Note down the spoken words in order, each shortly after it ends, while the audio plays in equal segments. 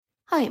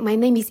Hi, my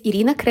name is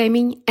Irina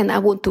Kremin, and I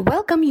want to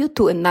welcome you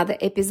to another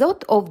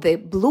episode of the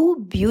Blue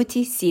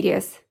Beauty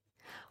series,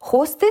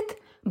 hosted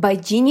by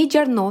Ginny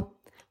Jarnot,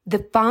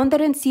 the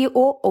founder and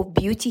CEO of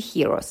Beauty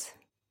Heroes.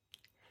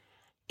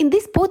 In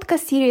this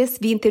podcast series,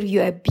 we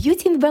interview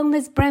beauty and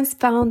wellness brands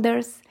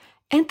founders,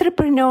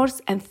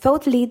 entrepreneurs, and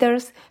thought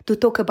leaders to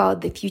talk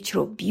about the future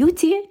of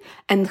beauty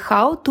and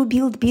how to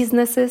build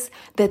businesses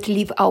that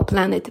leave our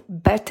planet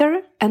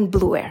better and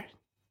bluer.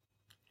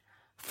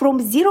 From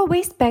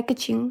zero-waste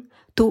packaging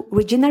to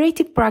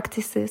regenerative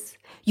practices,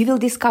 you will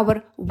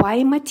discover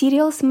why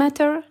materials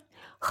matter,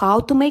 how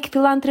to make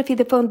philanthropy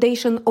the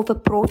foundation of a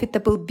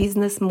profitable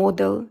business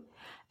model,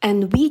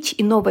 and which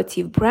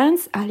innovative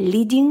brands are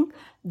leading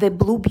the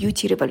blue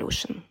beauty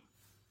revolution.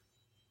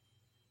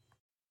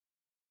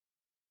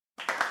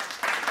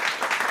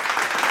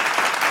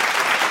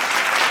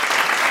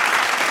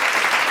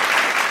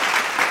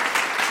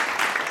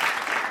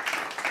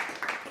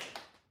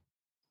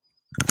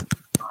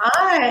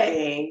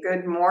 Hi,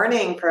 good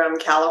morning from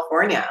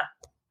California.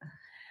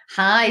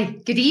 Hi,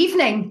 good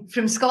evening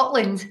from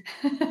Scotland.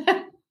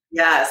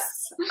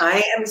 Yes,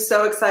 I am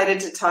so excited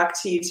to talk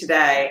to you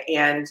today.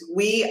 And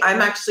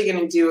I'm actually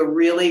going to do a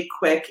really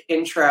quick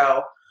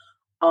intro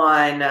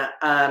on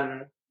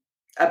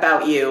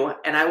about you.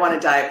 And I want to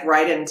dive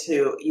right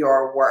into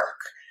your work.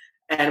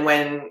 And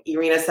when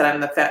Irina said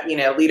I'm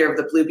the leader of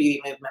the Blue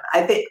Beauty movement,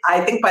 I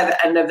think by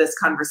the end of this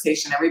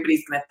conversation,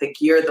 everybody's going to think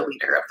you're the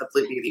leader of the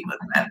Blue Beauty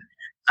movement.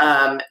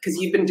 Because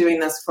you've been doing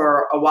this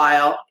for a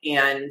while,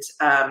 and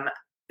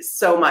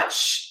so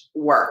much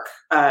work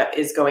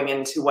is going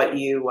into what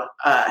you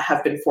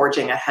have been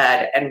forging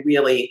ahead and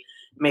really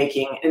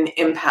making an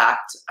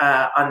impact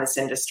on this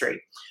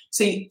industry.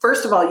 So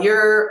first of all,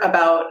 you're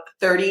about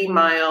 30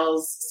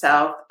 miles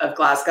south of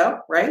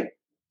Glasgow, right?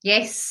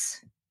 Yes.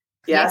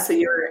 Yeah, yes. So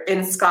you're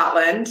in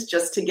Scotland,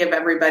 just to give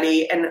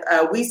everybody, and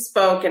we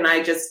spoke, and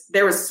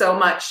there was so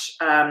much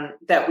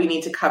that we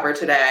need to cover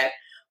today,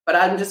 but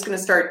I'm just going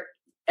to start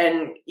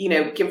and,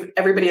 give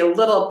everybody a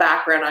little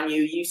background on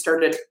you. You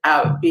started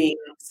out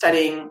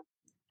studying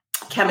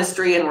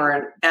chemistry and were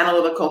an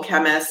analytical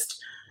chemist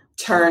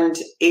turned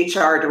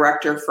HR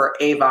director for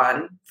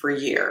Avon for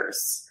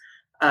years.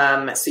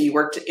 So you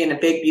worked in a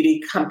big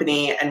beauty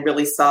company and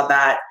really saw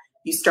that.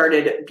 You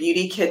started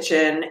Beauty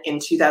Kitchen in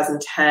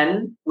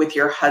 2010 with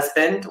your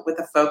husband with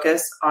a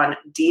focus on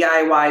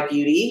DIY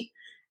beauty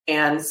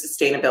and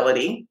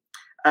sustainability.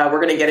 We're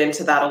going to get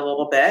into that a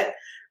little bit.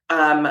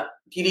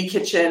 Beauty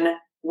Kitchen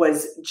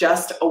was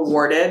just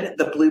awarded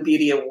the Blue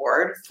Beauty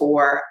Award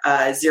for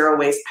zero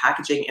waste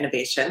packaging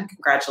innovation.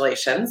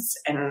 Congratulations.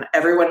 And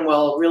everyone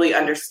will really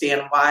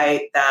understand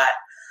why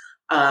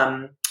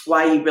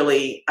you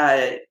really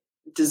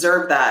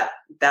deserve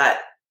that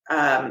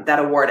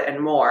award and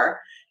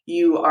more.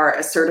 You are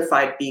a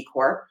certified B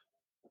Corp,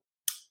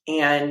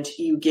 and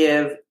you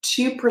give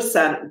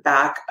 2%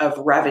 back of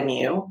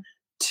revenue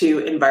to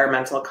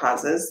environmental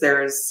causes.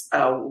 There's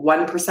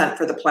 1%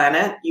 for the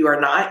planet. You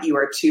are not. You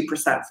are 2%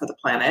 for the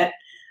planet,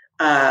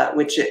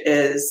 which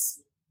is,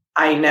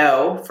 I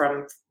know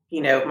from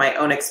my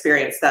own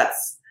experience,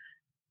 that's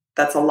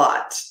a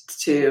lot.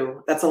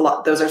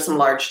 Those are some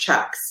large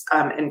checks.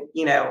 And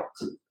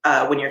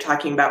when you're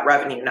talking about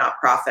revenue, not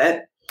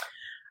profit,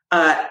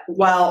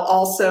 while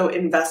also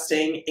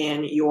investing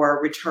in your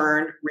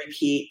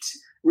repeat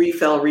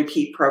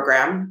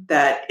program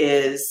that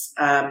is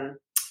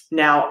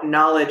now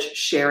knowledge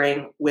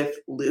sharing with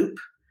Loop,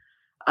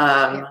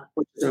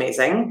 which is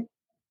amazing.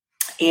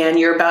 And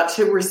you're about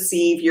to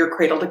receive your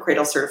Cradle to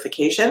Cradle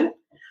certification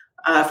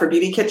for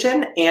Beauty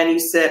Kitchen, and you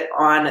sit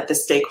on the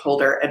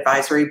stakeholder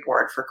advisory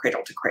board for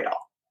Cradle to Cradle.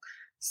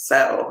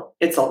 So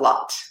it's a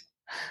lot.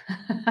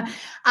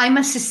 I'm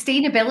a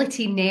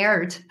sustainability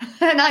nerd,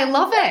 and I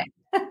love it.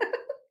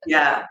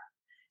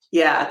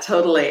 Yeah,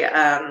 totally.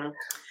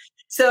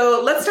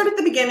 So let's start at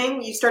the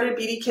beginning. You started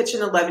Beauty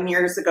Kitchen 11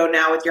 years ago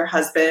now with your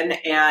husband.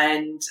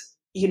 And,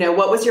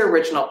 what was your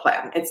original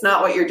plan? It's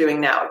not what you're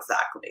doing now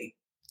exactly.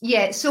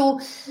 Yeah,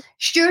 so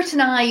Stuart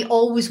and I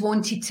always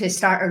wanted to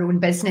start our own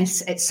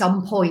business at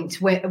some point.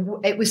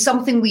 It was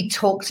something we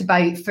talked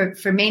about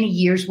for many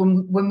years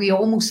when we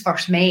almost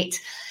first met.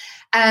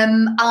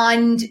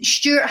 And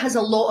Stuart has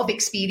a lot of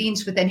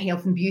experience within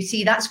health and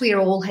beauty. That's where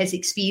all his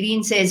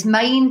experience is.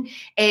 Mine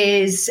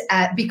is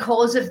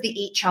because of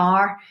the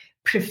HR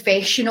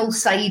professional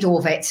side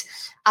of it.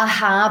 I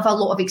have a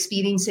lot of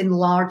experience in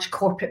large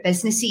corporate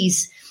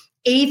businesses.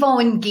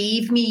 Avon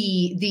gave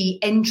me the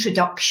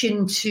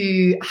introduction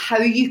to how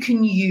you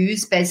can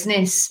use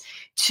business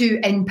to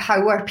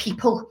empower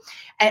people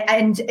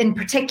and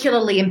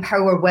particularly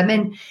empower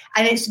women.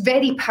 And it's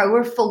very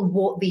powerful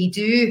what they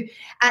do.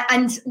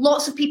 And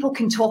lots of people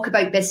can talk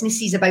about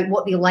businesses, about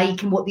what they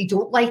like and what they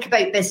don't like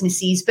about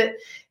businesses. But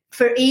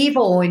for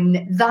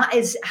Avon, that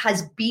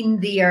has been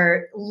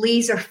their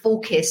laser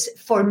focus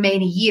for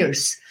many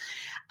years.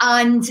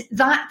 And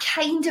that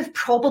kind of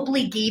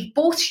probably gave,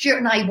 both Stuart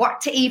and I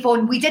worked at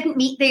Avon. We didn't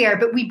meet there,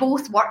 but we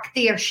both worked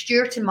there,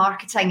 Stuart in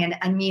marketing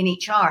and me in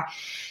HR.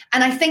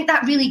 And I think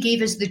that really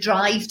gave us the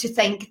drive to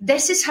think,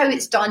 this is how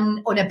it's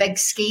done on a big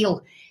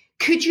scale.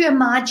 Could you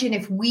imagine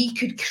if we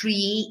could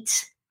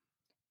create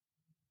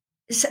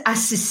a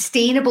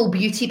sustainable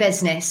beauty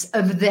business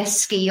of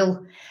this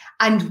scale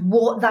and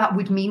what that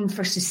would mean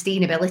for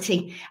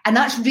sustainability? And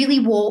that's really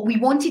what we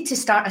wanted, to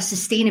start a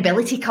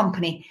sustainability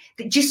company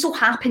that just so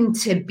happened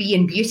to be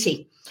in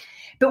beauty.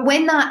 But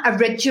when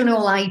that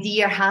original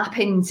idea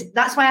happened,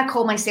 that's why I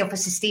call myself a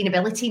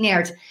sustainability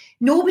nerd.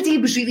 Nobody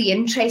was really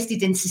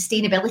interested in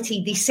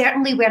sustainability. They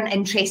certainly weren't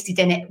interested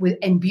in it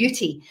in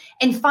beauty.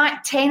 In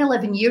fact, 10,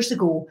 11 years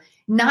ago,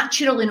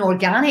 natural and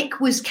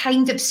organic was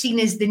kind of seen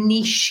as the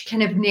niche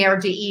kind of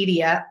nerdy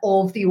area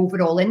of the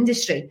overall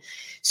industry.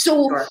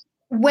 So sure.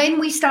 When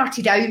we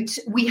started out,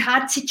 we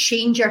had to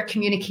change our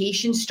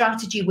communication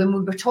strategy when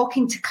we were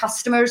talking to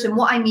customers. And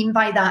what I mean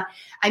by that,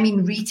 I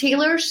mean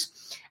retailers,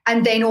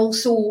 and then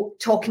also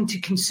talking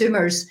to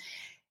consumers.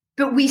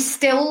 But we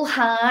still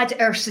had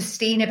our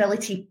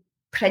sustainability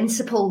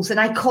principles, and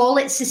I call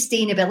it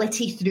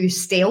sustainability through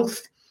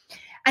stealth.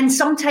 And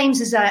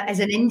sometimes as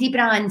an indie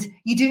brand,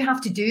 you do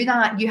have to do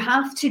that. You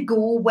have to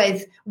go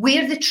with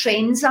where the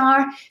trends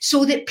are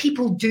so that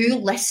people do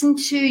listen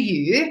to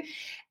you,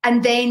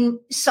 and then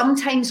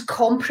sometimes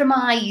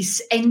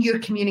compromise in your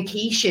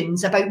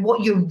communications about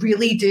what you're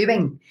really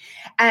doing.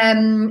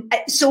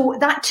 So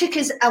that took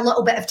us a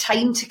little bit of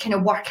time to kind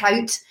of work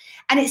out.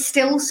 And it's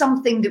still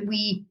something that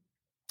we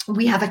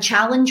have a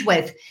challenge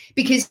with,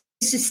 because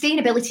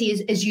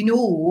sustainability, as you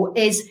know,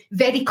 is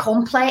very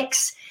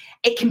complex.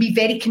 It can be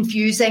very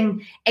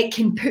confusing. It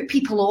can put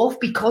people off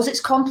because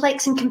it's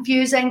complex and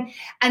confusing.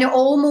 And it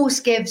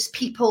almost gives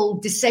people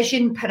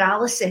decision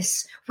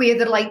paralysis, where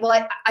they're like,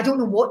 well, I don't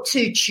know what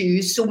to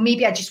choose, so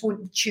maybe I just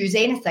won't choose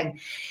anything.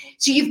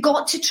 So you've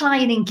got to try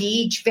and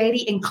engage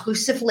very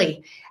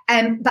inclusively.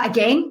 But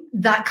again,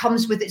 that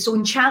comes with its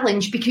own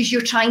challenge, because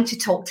you're trying to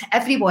talk to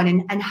everyone.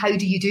 And how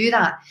do you do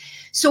that?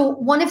 So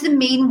one of the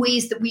main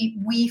ways that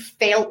we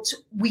felt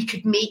we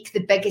could make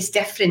the biggest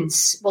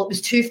difference, well, it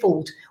was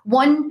twofold.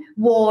 One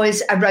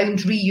was around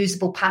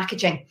reusable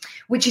packaging,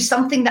 which is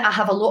something that I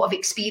have a lot of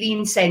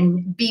experience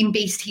in, being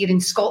based here in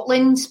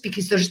Scotland,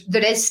 because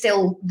there is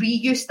still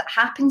reuse that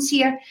happens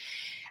here.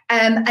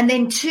 And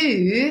then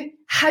two,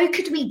 how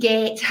could we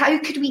get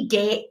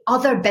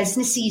other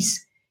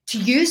businesses to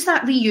use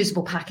that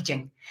reusable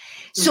packaging?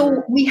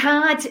 So we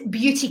had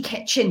Beauty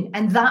Kitchen,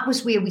 and that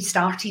was where we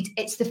started.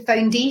 It's the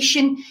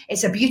foundation.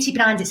 It's a beauty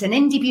brand. It's an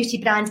indie beauty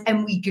brand.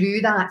 And we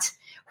grew that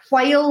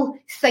while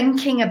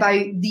thinking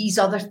about these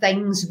other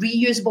things,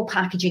 reusable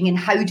packaging, and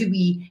how do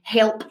we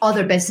help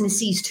other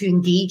businesses to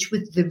engage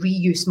with the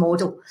reuse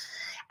model.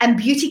 And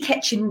Beauty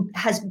Kitchen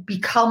has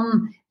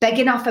become big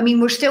enough. I mean,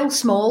 we're still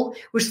small.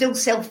 We're still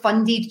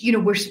self-funded. You know,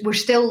 we're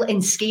still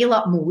in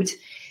scale-up mode.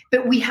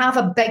 But we have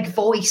a big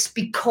voice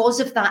because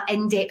of that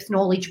in-depth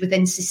knowledge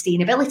within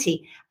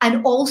sustainability,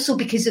 and also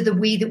because of the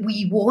way that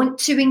we want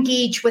to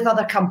engage with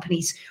other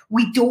companies.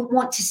 We don't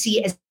want to see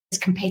it as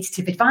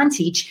competitive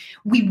advantage.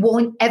 We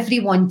want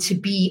everyone to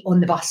be on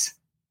the bus.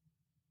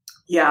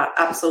 Yeah,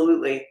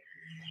 absolutely.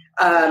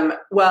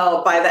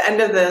 Well, by the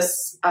end of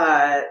this,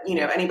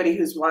 anybody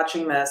who's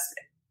watching this,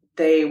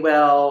 they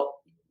will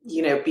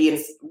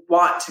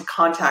want to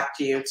contact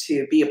you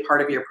to be a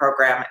part of your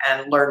program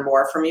and learn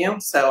more from you.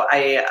 So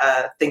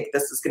I think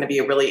this is going to be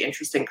a really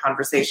interesting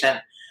conversation.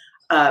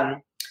 But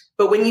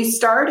when you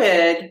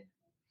started,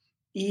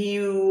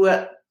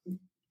 I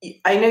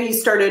know you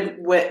started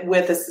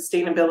with a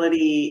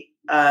sustainability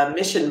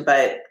mission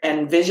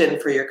and vision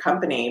for your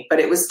company, but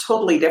it was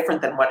totally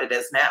different than what it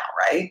is now,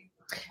 right?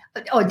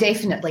 Oh,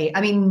 definitely.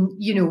 I mean,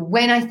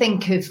 when I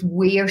think of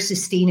where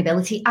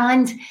sustainability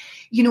and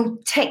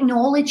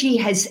technology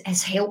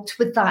has helped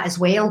with that as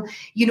well.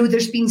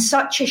 There's been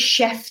such a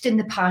shift in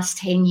the past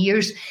 10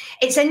 years.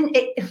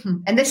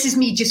 And this is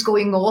me just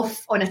going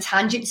off on a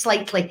tangent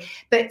slightly,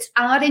 but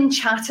Aaron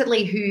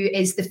Chatterley, who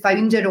is the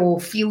founder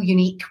of Feel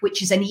Unique,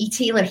 which is an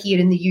e-tailer here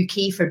in the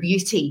UK for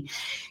beauty,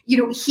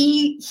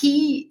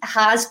 he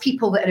has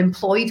people that are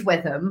employed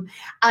with him,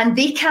 and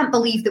they can't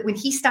believe that when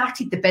he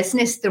started the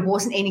business, there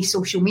wasn't any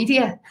social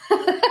media.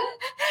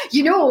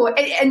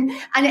 And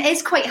it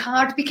is quite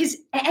hard because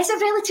it is a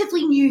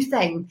relatively new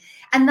thing,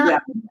 and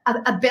that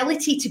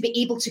ability to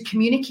be able to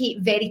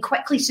communicate very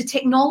quickly. So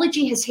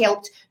technology has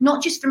helped,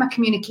 not just from a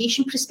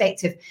communication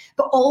perspective,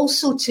 but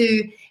also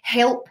to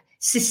help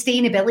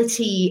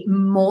sustainability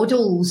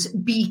models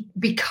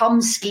become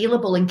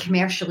scalable and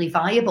commercially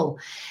viable.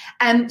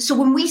 So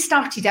when we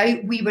started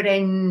out, we were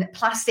in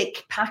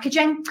plastic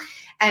packaging.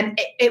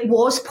 It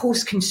was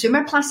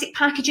post-consumer plastic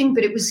packaging,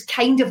 but it was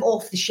kind of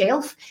off the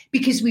shelf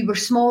because we were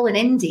small and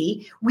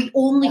indie. We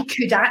only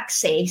could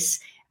access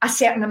a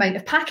certain amount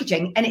of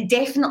packaging, and it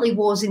definitely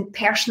wasn't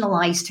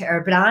personalised to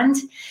our brand.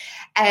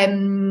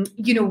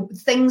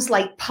 Things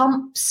like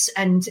pumps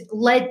and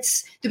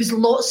lids. There was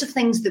lots of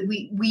things that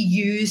we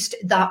used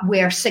that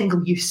were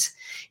single use.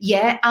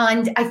 Yeah,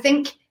 and I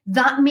think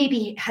that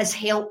maybe has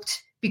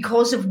helped.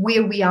 Because of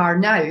where we are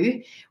now,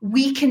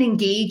 we can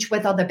engage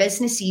with other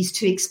businesses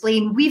to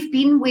explain, we've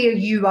been where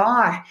you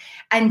are,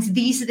 and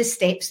these are the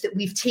steps that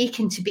we've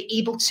taken to be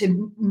able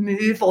to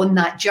move on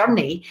that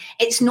journey.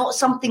 It's not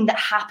something that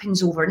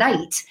happens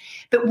overnight.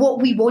 But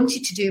what we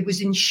wanted to do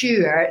was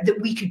ensure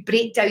that we could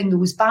break down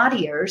those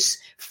barriers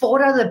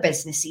for other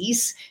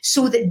businesses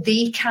so that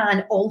they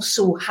can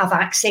also have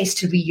access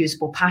to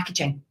reusable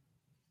packaging.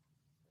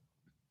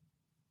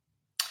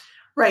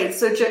 Right.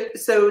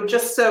 So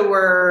just so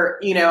we're,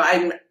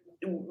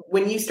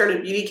 when you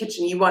started Beauty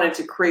Kitchen, you wanted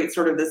to create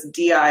sort of this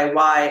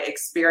DIY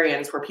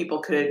experience where people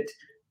could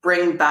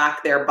bring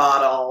back their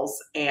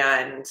bottles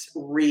and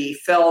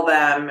refill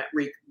them,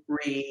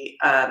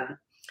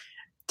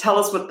 tell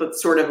us what the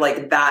sort of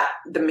like that,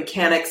 the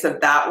mechanics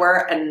of that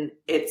were. And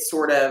it's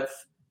sort of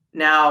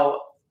now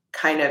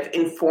kind of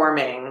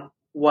informing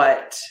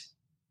what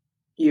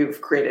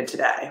you've created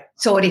today.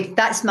 Sorry,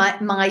 that's my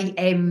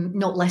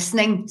not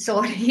listening.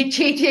 Sorry,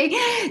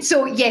 JJ.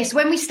 So yes,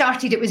 when we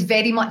started, it was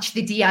very much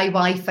the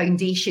DIY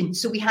foundation.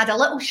 So we had a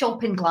little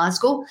shop in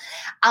Glasgow,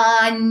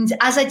 and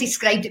as I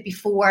described it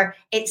before,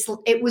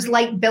 it was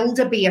like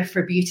Build-A-Bear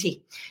for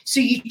beauty. So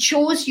you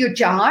chose your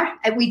jar.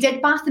 We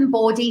did bath and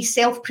body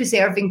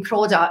self-preserving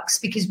products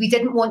because we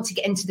didn't want to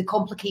get into the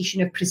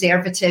complication of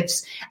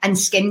preservatives and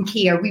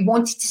skincare. We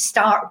wanted to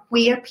start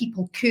where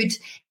people could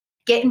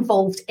get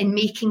involved in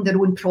making their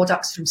own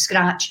products from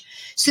scratch.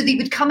 So they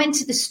would come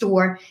into the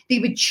store, they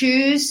would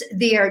choose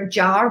their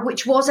jar,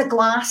 which was a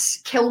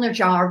glass Kilner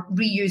jar,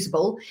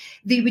 reusable.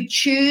 They would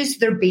choose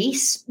their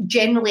base,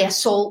 generally a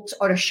salt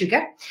or a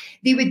sugar.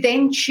 They would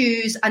then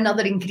choose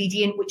another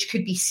ingredient, which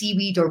could be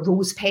seaweed or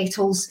rose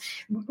petals,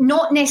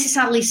 not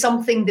necessarily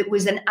something that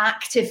was an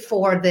active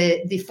for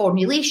the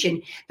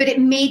formulation, but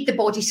it made the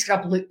body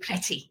scrub look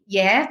pretty,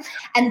 yeah?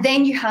 And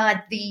then you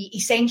had the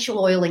essential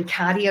oil and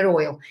carrier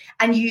oil,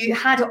 and you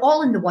had it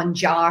all in the one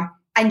jar,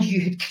 and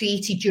you had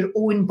created your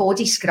own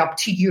body scrub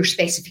to your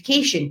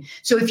specification.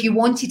 So if you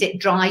wanted it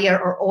drier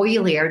or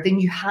oilier, then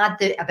you had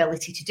the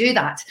ability to do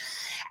that.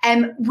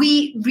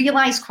 We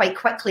realised quite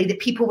quickly that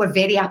people were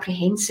very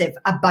apprehensive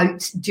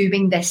about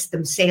doing this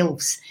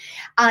themselves.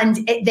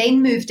 And it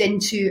then moved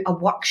into a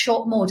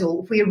workshop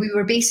model where we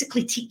were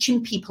basically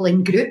teaching people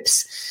in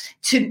groups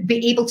to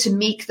be able to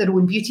make their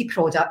own beauty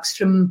products,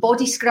 from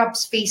body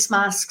scrubs, face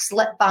masks,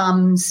 lip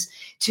balms,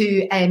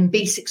 to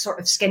basic sort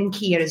of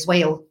skincare as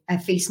well,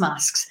 face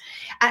masks.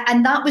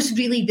 And that was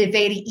really the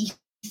very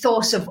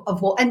ethos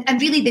of what,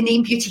 and really the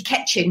name Beauty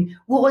Kitchen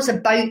was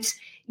about,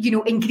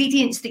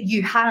 ingredients that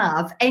you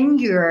have in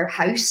your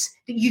house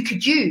that you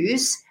could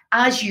use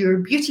as your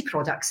beauty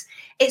products.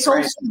 It's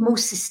also the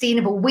most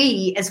sustainable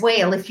way as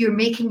well if you're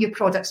making your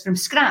products from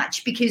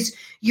scratch, because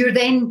you're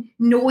then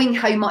knowing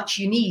how much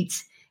you need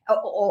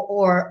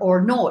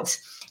or not.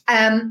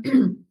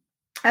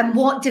 And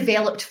what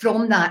developed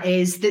from that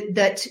is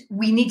that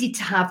we needed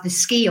to have the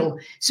scale.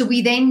 So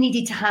we then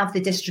needed to have the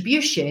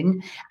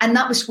distribution. And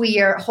that was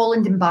where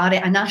Holland &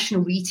 Barrett, a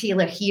national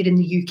retailer here in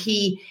the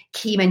UK,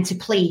 came into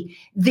play.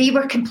 They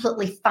were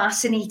completely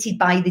fascinated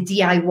by the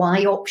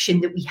DIY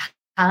option that we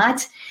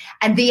had.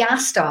 And they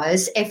asked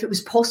us if it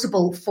was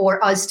possible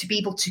for us to be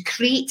able to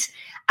create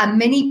a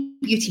mini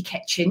beauty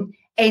kitchen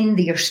in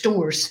their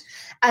stores.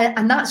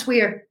 And that's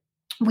where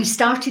we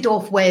started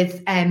off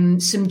with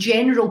some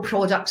general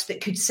products that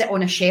could sit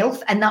on a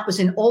shelf, and that was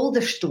in all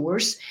their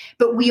stores.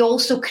 But we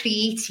also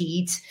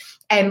created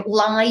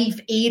live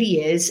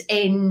areas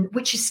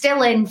which is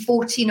still in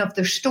 14 of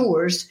their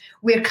stores,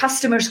 where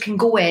customers can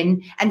go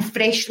in and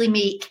freshly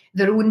make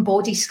their own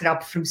body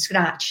scrub from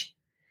scratch.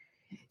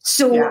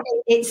 So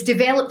it's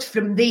developed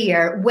from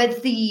there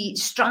with the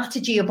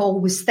strategy of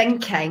always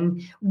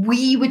thinking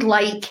we would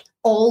like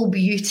all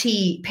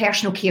beauty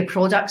personal care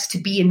products to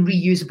be in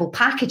reusable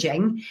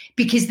packaging,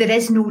 because there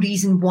is no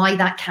reason why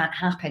that can't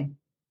happen.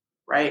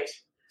 Right.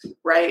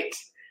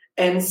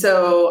 And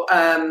so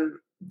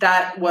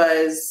that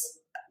was,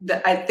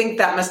 I think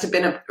that must have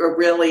been a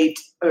really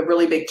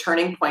big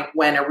turning point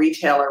when a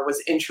retailer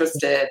was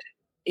interested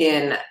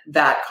in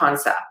that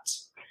concept.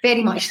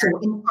 Very much so.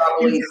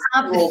 And you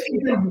have the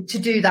freedom to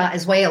do that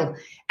as well.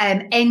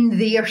 In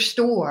their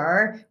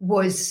store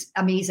was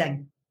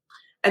amazing.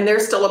 And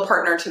they're still a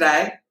partner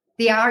today?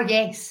 They are,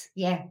 yes.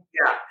 Yeah.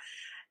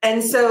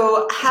 And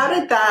so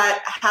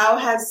how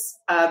has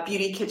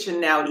Beauty Kitchen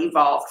now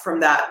evolved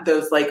from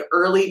those like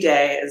early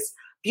days?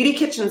 Beauty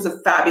Kitchen's a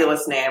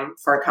fabulous name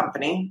for a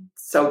company.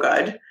 So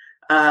good.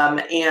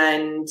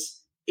 And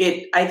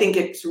I think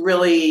it's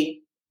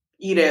really,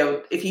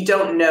 if you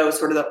don't know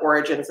sort of the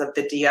origins of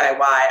the DIY,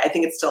 I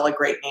think it's still a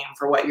great name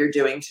for what you're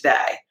doing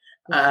today.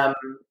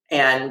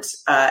 And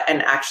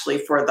actually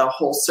for the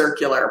whole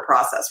circular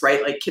process,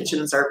 right? Like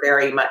kitchens are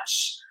very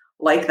much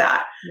like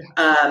that.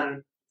 Yeah.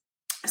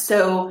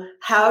 So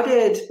how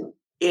did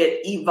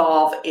it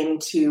evolve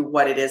into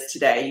what it is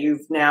today?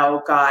 You've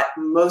now got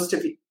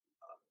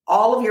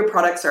all of your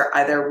products are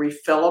either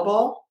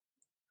refillable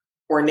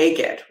or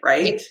naked,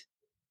 right?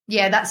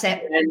 Yeah, that's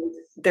it. And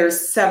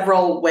there's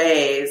several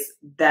ways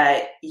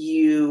that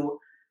you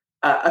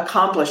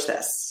accomplish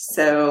this.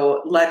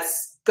 So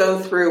let's go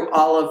through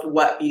all of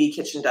what Beauty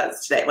Kitchen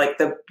does today. Like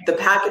the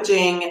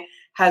packaging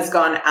has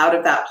gone out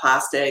of that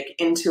plastic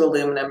into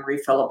aluminum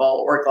refillable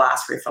or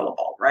glass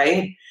refillable,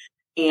 right?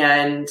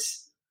 And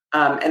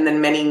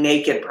then many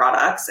naked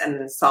products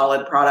and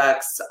solid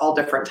products, all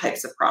different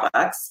types of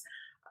products.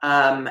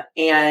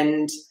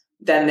 And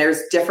then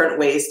there's different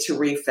ways to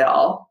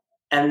refill.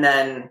 And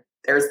then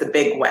there's the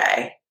big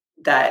way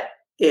that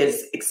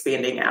is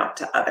expanding out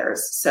to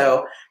others.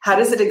 So how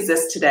does it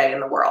exist today in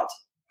the world?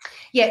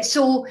 Yeah,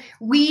 so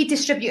we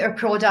distribute our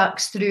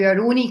products through our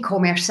own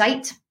e-commerce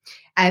site,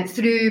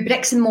 through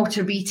bricks and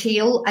mortar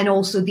retail, and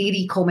also their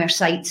e-commerce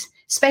sites,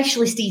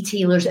 specialist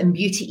e-tailers and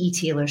beauty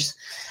e-tailers.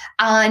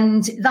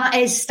 And that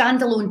is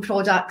standalone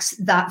products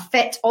that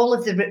fit all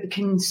of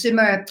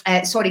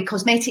the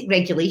cosmetic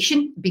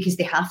regulation, because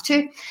they have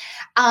to.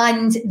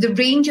 And the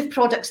range of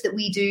products that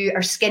we do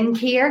are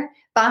skincare,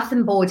 bath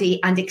and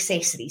body, and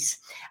accessories.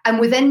 And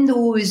within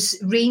those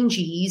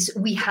ranges,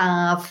 we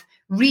have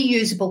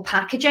reusable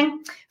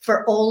packaging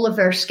for all of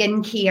our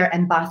skincare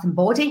and bath and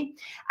body.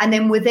 And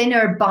then within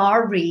our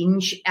bar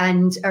range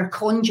and our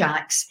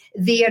konjaks,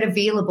 they are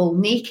available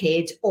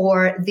naked,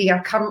 or they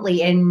are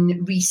currently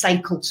in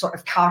recycled sort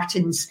of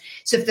cartons.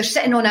 So if they're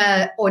sitting on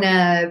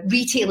a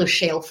retailer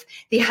shelf,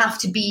 they have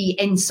to be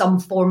in some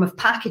form of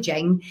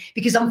packaging,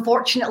 because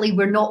unfortunately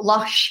we're not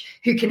Lush,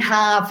 who can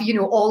have,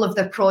 all of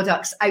their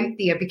products out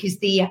there because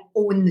they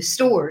own the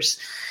stores.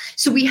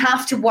 So we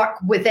have to work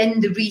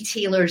within the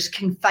retailer's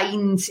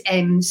confined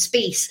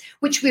space,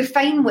 which we're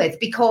fine with,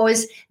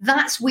 because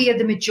that's where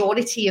the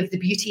majority of the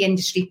beauty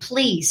industry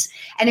plays.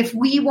 And if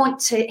we want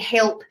to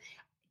help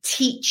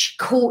teach,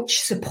 coach,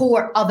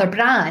 support other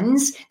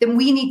brands, then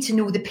we need to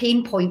know the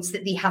pain points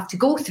that they have to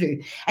go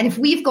through. And if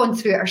we've gone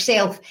through it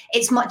ourselves,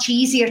 it's much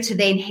easier to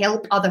then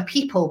help other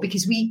people,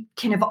 because we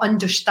kind of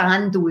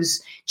understand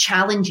those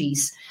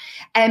challenges.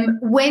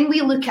 When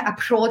we look at a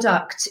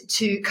product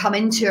to come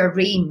into our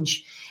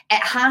range,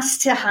 it has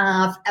to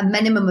have a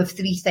minimum of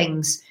 3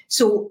 things.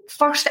 So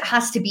first, it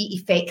has to be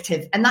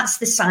effective. And that's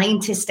the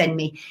scientist in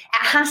me.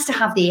 It has to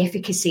have the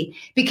efficacy,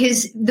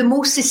 because the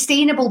most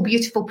sustainable,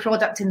 beautiful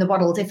product in the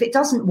world, if it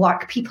doesn't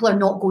work, people are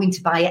not going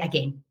to buy it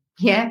again.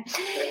 Yeah.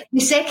 The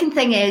second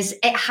thing is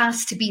it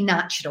has to be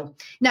natural.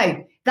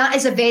 Now, that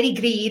is a very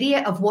grey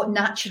area of what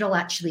natural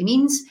actually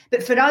means.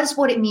 But for us,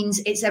 what it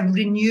means, it's a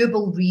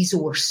renewable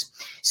resource.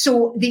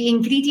 So the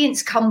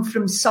ingredients come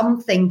from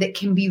something that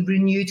can be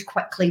renewed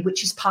quickly,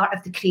 which is part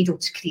of the cradle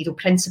to cradle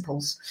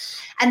principles.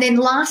 And then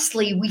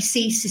lastly, we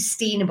say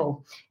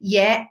sustainable.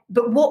 Yeah.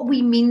 But what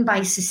we mean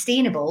by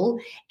sustainable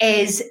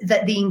is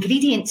that the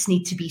ingredients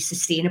need to be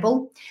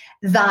sustainable,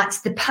 that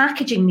the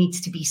packaging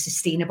needs to be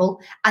sustainable,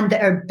 and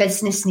that our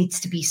business needs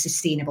to be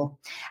sustainable.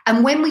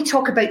 And when we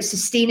talk about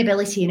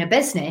sustainability in a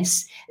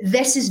business,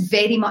 this is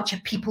very much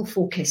a people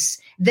focus.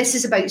 This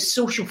is about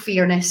social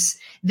fairness.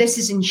 This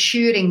is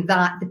ensuring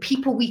that the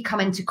people we come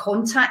into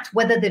contact,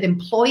 whether they're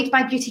employed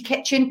by Beauty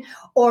Kitchen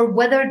or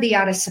whether they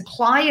are a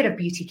supplier of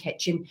Beauty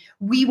Kitchen,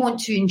 we want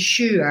to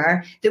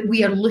ensure that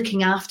we are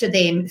looking after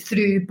them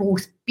through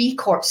both B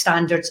Corp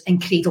standards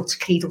and cradle to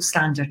cradle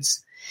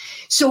standards.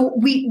 So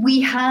we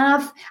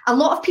have a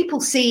lot of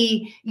people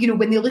say,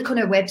 when they look on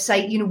our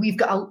website, we've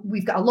got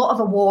a lot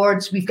of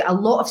awards, we've got a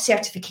lot of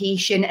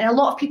certification, and a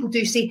lot of people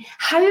do say,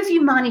 how have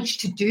you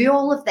managed to do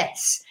all of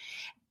this?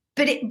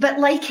 But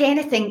like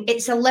anything,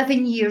 it's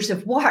 11 years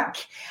of work,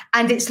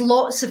 and it's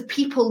lots of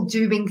people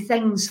doing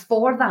things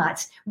for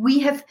that.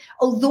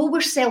 Although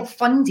we're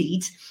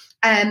self-funded,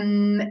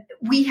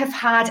 we have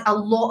had a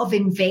lot of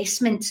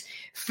investment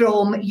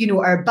from,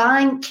 our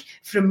bank,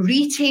 from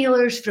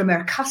retailers, from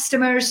our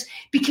customers,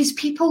 because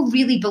people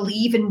really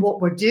believe in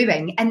what we're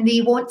doing and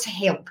they want to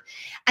help.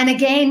 And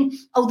again,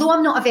 although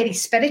I'm not a very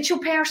spiritual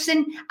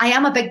person, I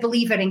am a big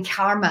believer in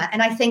karma.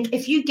 And I think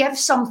if you give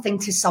something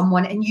to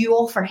someone and you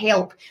offer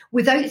help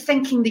without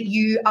thinking that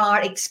you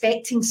are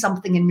expecting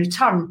something in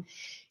return,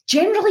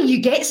 generally you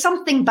get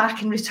something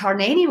back in return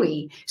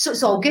anyway. So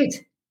it's all good.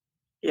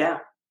 Yeah.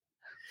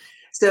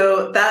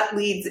 So that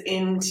leads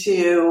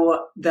into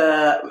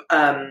the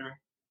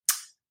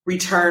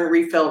return,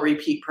 refill,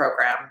 repeat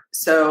program.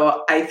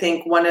 So I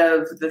think one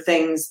of the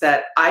things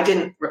that I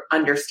didn't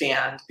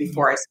understand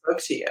before I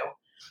spoke to you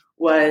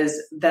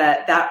was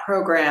that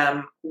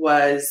program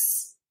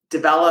was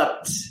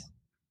developed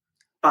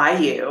by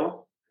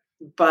you,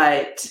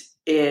 but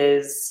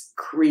is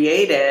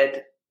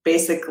created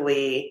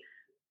basically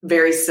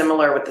very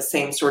similar with the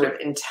same sort of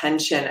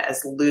intention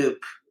as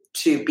Loop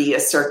to be a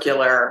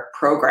circular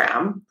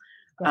program,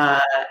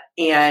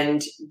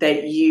 and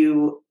that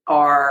you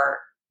are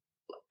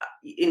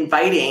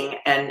inviting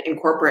and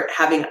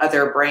having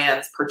other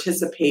brands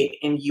participate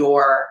in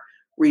your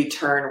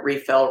return,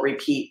 refill,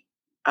 repeat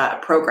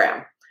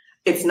program.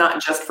 It's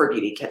not just for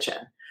Beauty Kitchen.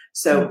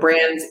 So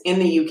brands in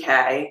the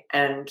UK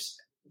and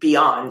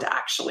beyond,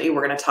 actually,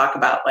 we're going to talk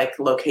about like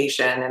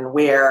location and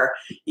where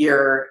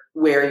you're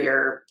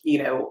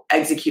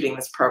executing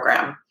this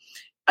program.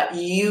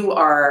 You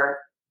are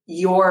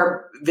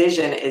your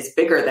vision is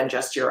bigger than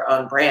just your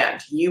own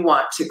brand. You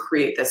want to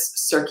create this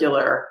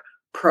circular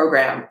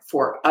program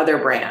for other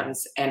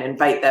brands and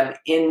invite them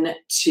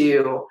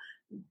into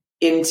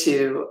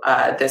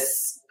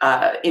this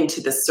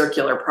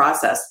circular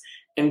process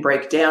and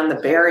break down the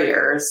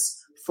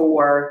barriers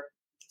for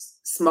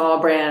small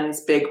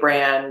brands, big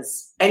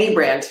brands, any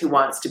brand who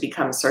wants to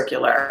become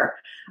circular,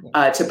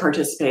 to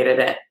participate in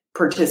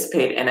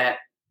it.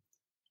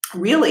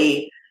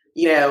 Really,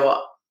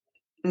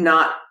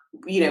 not,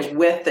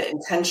 with the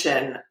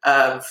intention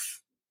of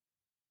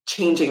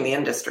changing the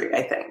industry,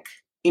 I think.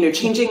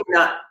 Changing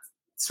not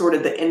sort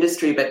of the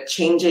industry, but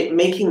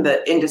making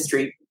the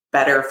industry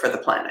better for the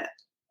planet.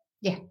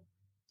 Yeah.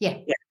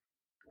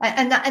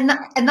 And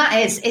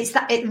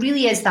it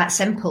really is that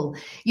simple.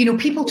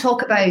 People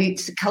talk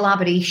about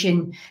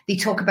collaboration, they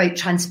talk about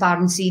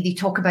transparency, they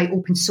talk about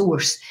open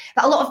source,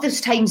 but a lot of those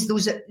times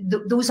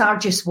those are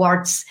just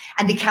words,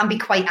 and they can be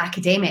quite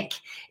academic.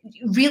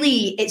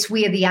 Really, it's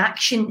where the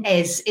action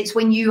is. It's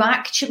when you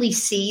actually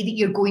say that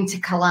you're going to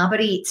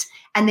collaborate,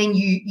 and then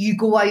you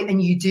go out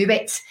and you do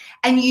it,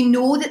 and you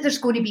know that there's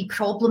going to be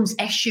problems,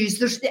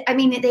 issues. At the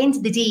end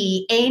of the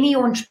day, any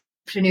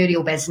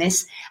entrepreneurial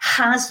business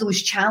has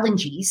those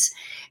challenges,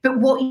 but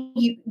what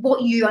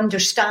you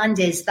understand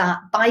is that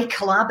by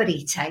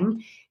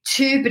collaborating,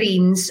 2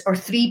 brains or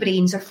 3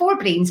 brains or 4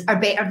 brains are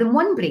better than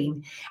 1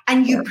 brain,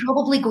 and you're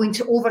probably going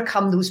to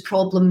overcome those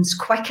problems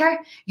quicker.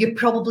 You're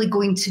probably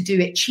going to do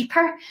it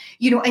cheaper,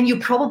 and you'll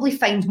probably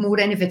find more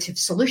innovative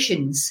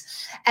solutions.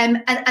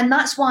 And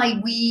that's why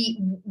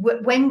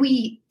when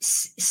we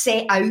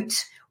set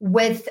out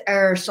with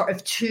our sort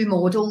of 2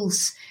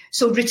 models.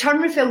 So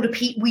return, refill,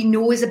 repeat, we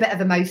know is a bit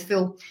of a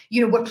mouthful.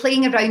 We're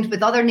playing around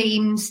with other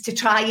names to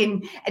try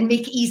and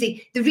make it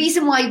easy. The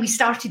reason why we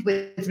started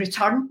with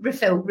return,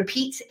 refill,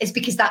 repeat is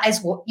because that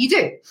is what you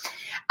do.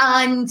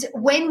 And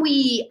when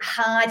we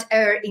had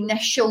our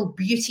initial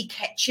beauty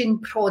kitchen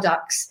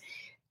products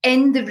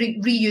in the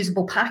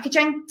reusable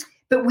packaging,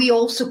 but we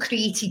also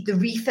created the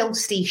refill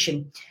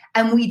station.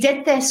 And we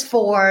did this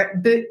for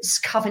Boots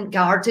Covent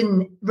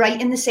Garden,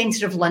 right in the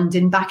centre of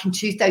London, back in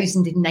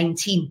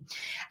 2019.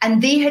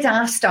 And they had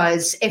asked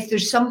us if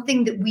there's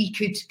something that we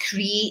could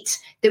create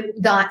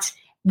that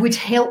would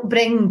help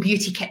bring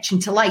Beauty Kitchen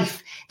to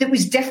life, that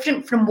was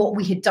different from what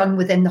we had done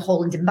within the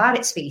Holland &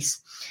 Barrett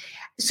space.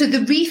 So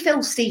the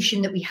refill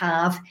station that we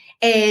have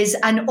is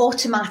an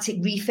automatic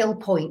refill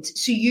point.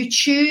 So you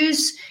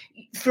choose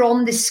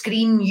from the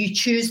screen, you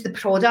choose the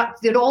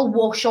product. They're all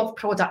wash-off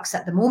products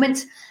at the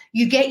moment.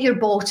 You get your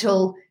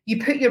bottle,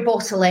 you put your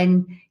bottle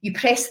in, you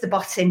press the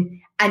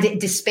button, and it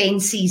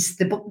dispenses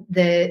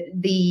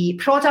the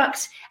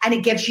product, and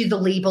it gives you the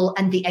label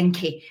and the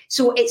Inky.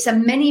 So it's a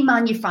mini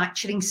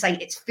manufacturing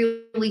site. It's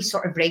fully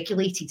sort of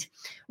regulated.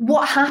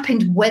 What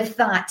happened with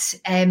that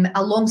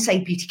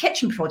alongside Beauty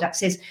Kitchen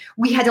products is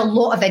we had a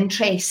lot of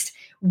interest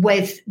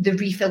with the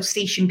refill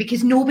station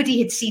because nobody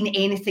had seen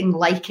anything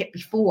like it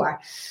before.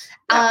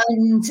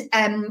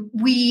 And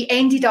we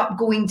ended up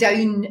going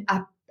down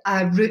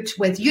a route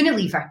with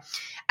Unilever.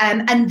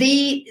 And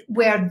they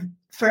were,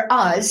 for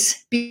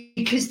us,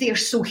 because they are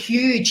so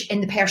huge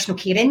in the personal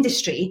care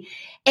industry,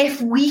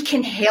 if we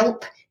can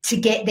help to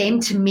get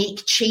them to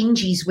make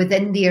changes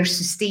within their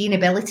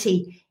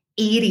sustainability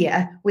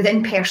area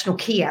within personal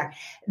care,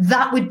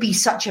 that would be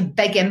such a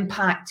big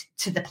impact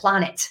to the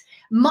planet.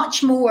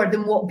 Much more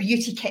than what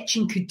Beauty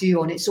Kitchen could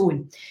do on its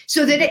own.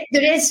 So there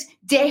is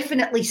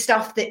definitely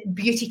stuff that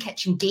Beauty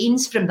Kitchen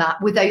gains from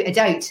that, without a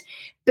doubt.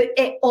 But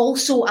it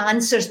also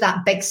answers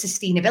that big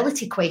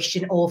sustainability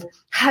question of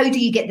how do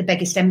you get the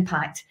biggest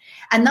impact?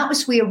 And that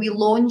was where we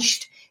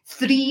launched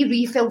 3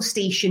 refill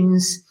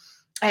stations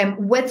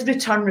with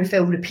return,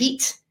 refill,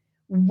 repeat,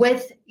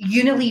 with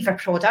Unilever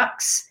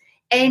products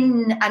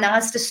in an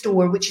Asda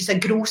store, which is a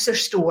grocer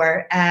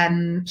store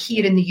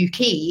here in the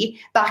UK,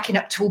 back in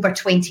October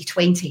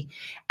 2020.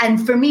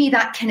 And for me,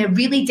 that kind of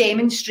really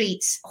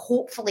demonstrates,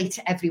 hopefully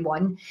to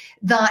everyone,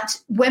 that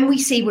when we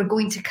say we're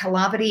going to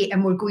collaborate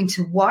and we're going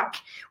to work,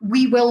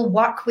 we will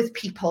work with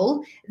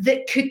people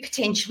that could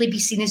potentially be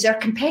seen as our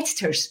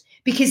competitors,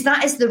 because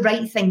that is the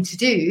right thing to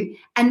do.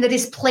 And there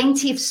is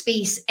plenty of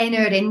space in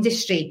our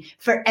industry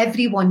for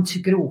everyone to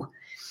grow.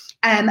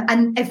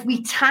 And if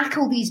we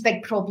tackle these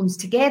big problems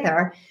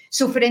together,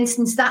 so for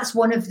instance, that's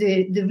one of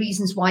the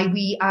reasons why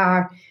we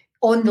are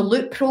on the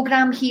Loop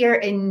programme here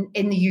in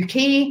the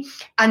UK,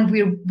 and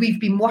we've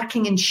been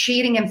working and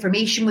sharing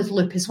information with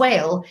Loop as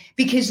well,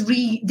 because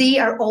they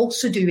are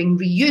also doing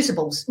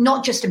reusables,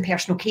 not just in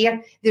personal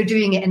care, they're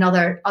doing it in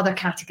other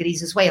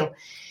categories as well,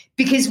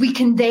 because we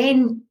can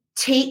then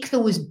take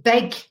those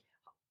big,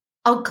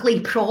 ugly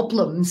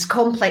problems,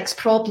 complex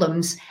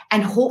problems,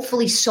 and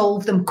hopefully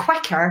solve them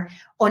quicker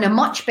on a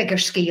much bigger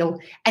scale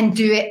and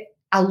do it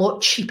a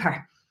lot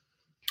cheaper.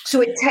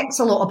 So it ticks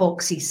a lot of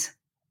boxes.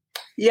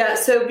 Yeah.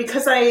 So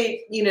because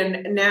I,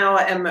 now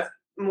am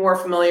more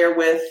familiar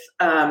with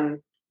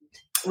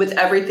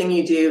everything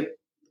you do,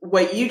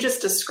 what you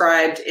just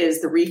described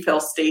is the refill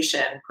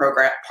station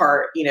program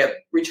part,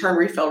 return,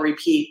 refill,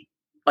 repeat,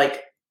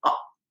 like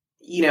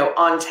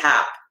on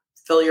tap,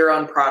 fill your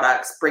own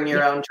products, bring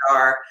your own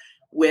jar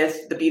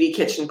with the Beauty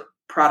Kitchen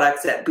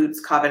products at Boots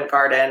Covent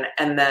Garden,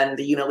 and then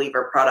the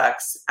Unilever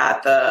products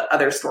at the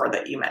other store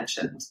that you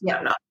mentioned.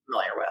 I'm not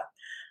familiar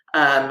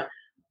with.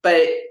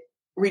 But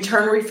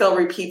return, refill,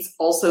 repeat's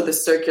also the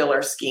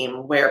circular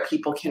scheme where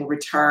people can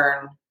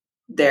return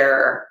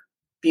their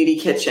Beauty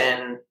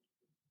Kitchen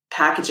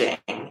packaging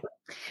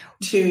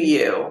to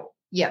you.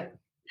 Yeah.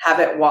 Have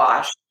it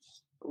washed,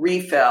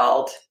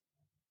 refilled,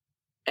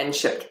 and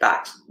shipped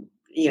back,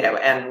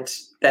 and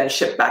then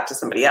shipped back to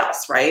somebody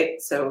else,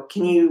 right? So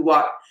can you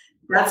walk?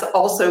 That's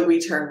also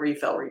return,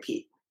 refill,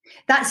 repeat.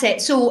 That's it.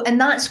 So, and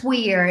that's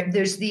where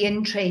there's the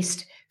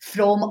interest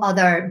from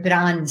other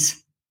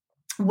brands.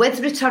 With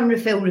return,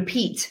 refill,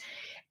 repeat,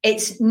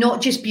 it's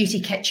not just Beauty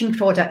Kitchen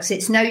products,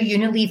 it's now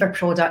Unilever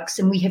products.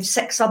 And we have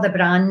 6 other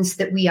brands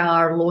that we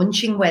are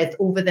launching with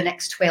over the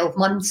next 12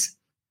 months.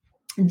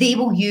 They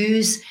will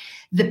use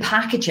the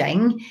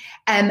packaging,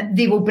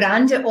 they will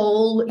brand it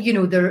all,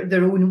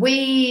 their own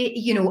way,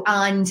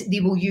 and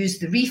they will use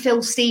the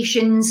refill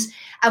stations.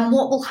 And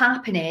what will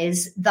happen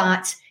is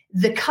that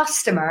the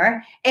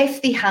customer,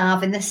 if they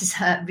have, and this is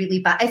really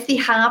bad, if they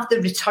have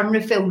the return,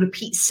 refill,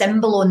 repeat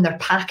symbol on their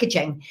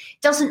packaging,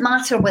 doesn't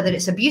matter whether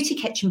it's a Beauty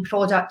Kitchen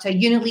product, a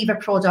Unilever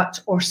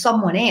product, or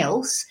someone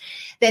else,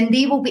 then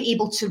they will be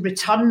able to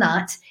return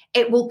that.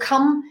 It will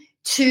come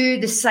to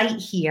the site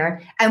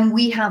here, and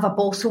we have a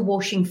bottle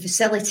washing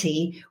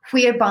facility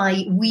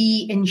whereby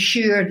we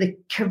ensure the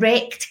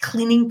correct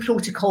cleaning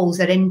protocols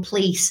are in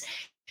place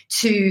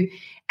to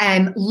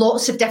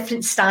lots of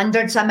different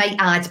standards, I might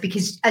add,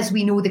 because as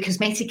we know, the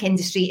cosmetic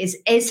industry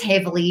is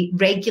heavily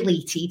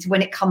regulated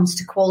when it comes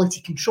to quality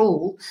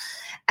control.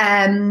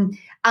 And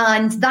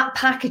that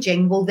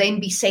packaging will then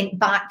be sent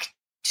back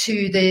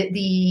to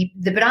the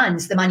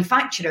brands, the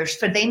manufacturers,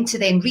 for them to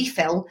then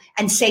refill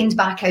and send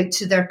back out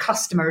to their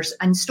customers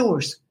and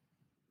stores.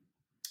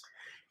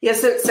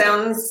 Yes, it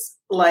sounds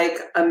like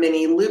a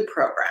mini loop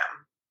program.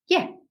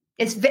 Yeah.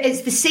 It's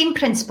the same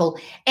principle.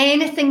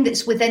 Anything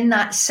that's within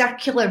that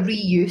circular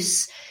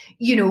reuse,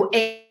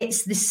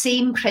 it's the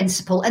same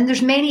principle. And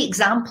there's many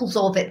examples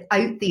of it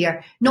out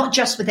there, not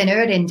just within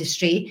our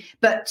industry,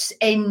 but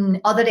in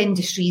other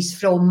industries,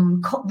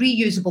 from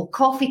reusable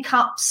coffee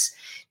cups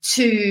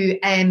to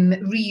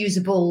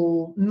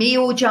reusable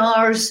mayo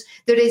jars.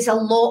 There is a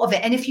lot of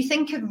it. And if you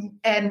think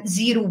of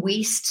zero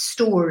waste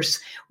stores,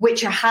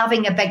 which are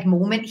having a big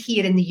moment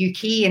here in the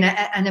UK,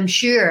 and I'm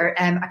sure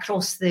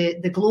across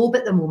the globe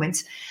at the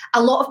moment,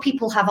 a lot of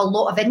people have a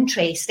lot of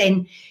interest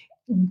in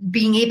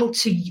being able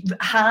to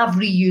have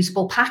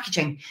reusable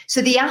packaging. So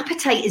the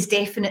appetite is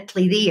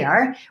definitely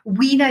there.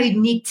 We now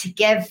need to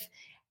give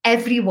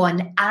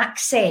everyone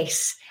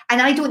access.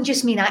 And I don't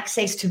just mean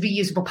access to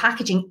reusable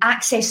packaging,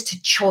 access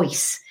to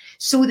choice,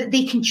 so that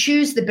they can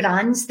choose the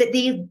brands that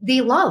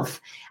they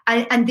love,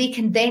 and they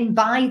can then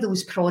buy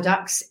those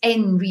products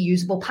in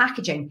reusable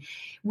packaging.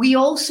 We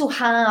also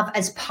have,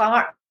 as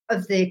part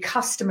of the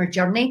customer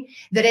journey,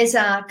 there is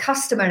a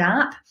customer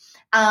app,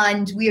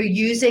 and we are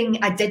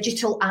using a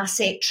digital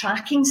asset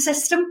tracking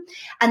system.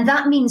 And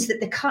that means that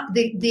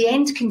the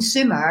end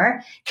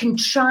consumer can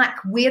track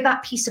where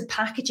that piece of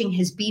packaging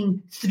has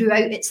been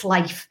throughout its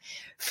life,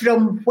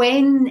 from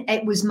when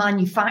it was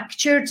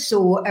manufactured.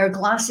 So our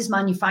glass is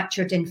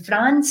manufactured in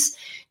France,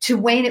 to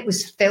when it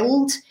was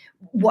filled,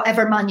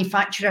 whatever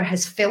manufacturer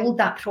has filled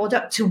that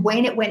product, to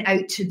when it went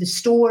out to the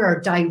store or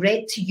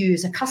direct to you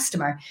as a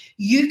customer.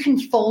 You can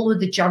follow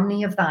the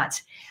journey of that.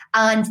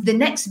 And the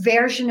next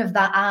version of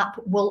that app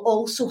will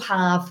also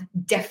have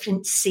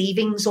different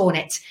savings on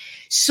it,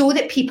 so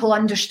that people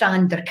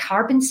understand their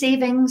carbon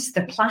savings,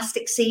 their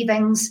plastic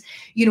savings,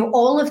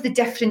 all of the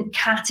different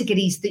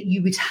categories that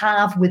you would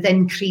have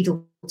within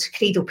cradle to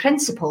cradle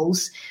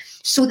principles,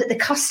 so that the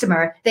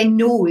customer then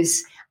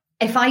knows,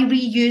 if I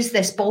reuse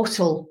this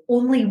bottle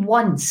only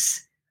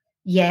once,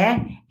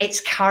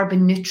 it's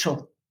carbon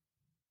neutral.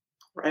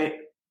 Right.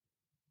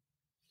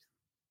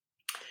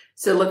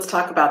 So let's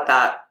talk about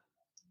that.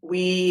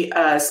 We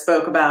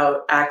spoke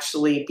about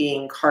actually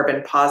being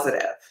carbon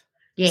positive.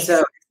 Yes.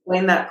 So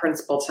explain that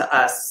principle to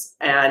us,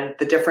 and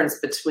the difference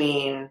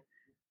between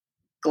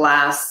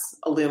glass,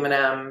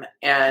 aluminum,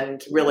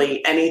 and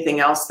really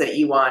anything else that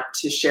you want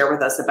to share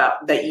with us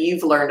about that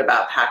you've learned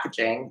about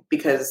packaging,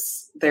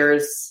 because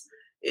there's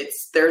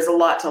a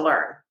lot to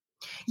learn.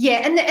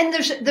 Yeah, and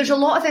there's a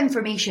lot of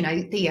information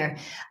out there,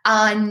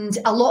 and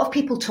a lot of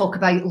people talk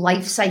about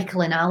life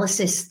cycle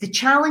analysis. The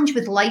challenge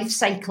with life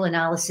cycle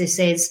analysis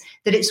is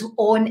that it's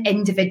on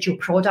individual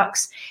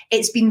products.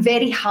 It's been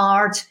very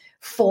hard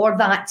for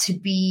that to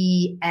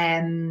be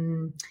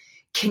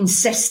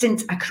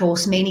consistent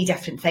across many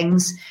different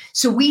things.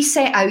 So we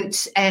set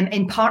out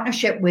in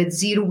partnership with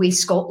Zero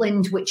Waste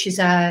Scotland, which is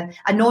a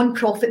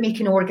non-profit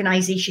making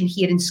organisation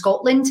here in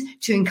Scotland,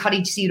 to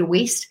encourage zero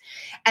waste.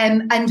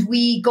 And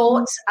we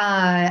got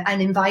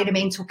an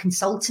environmental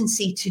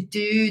consultancy to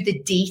do the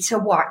data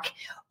work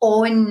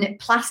on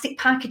plastic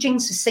packaging,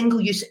 so single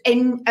use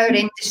in our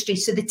industry.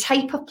 So the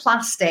type of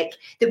plastic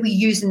that we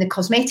use in the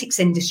cosmetics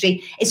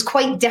industry is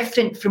quite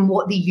different from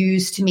what they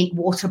use to make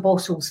water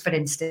bottles, for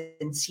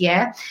instance.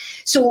 Yeah.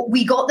 So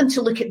we got them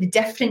to look at the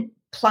different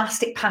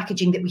plastic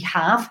packaging that we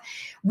have.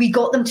 We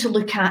got them to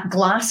look at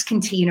glass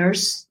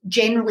containers,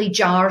 generally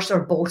jars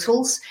or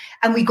bottles,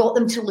 and we got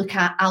them to look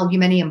at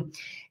aluminium.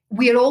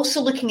 We are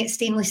also looking at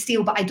stainless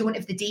steel, but I don't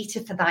have the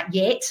data for that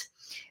yet.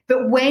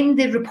 But when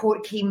the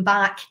report came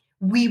back,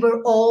 we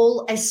were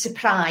all as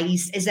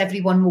surprised as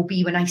everyone will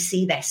be when I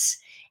say this.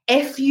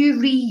 If you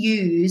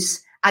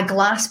reuse a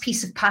glass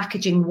piece of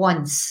packaging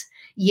once,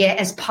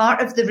 as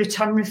part of the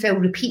return, refill,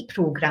 repeat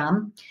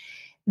program,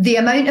 the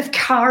amount of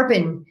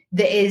carbon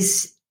that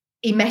is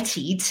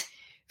emitted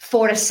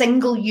for a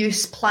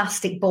single-use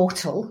plastic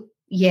bottle,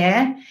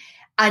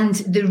 and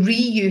the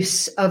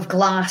reuse of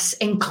glass,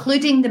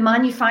 including the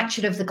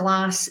manufacture of the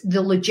glass,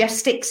 the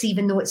logistics,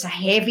 even though it's a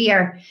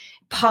heavier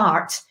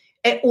part,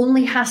 it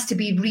only has to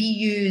be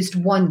reused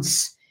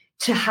once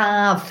to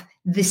have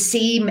the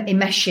same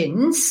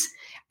emissions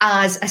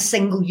as a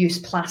single-use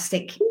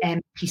plastic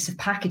piece of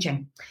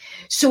packaging.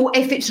 So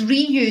if it's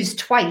reused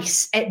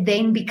twice, it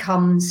then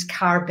becomes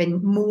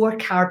more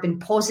carbon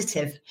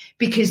positive,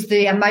 because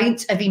the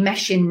amount of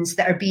emissions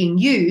that are being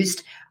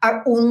used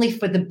are only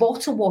for the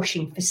bottle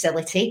washing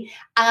facility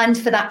and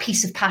for that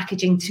piece of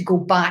packaging to go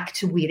back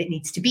to where it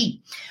needs to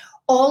be.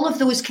 All of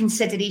those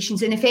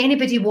considerations, and if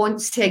anybody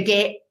wants to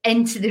get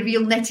into the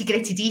real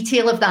nitty-gritty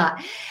detail of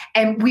that,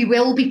 we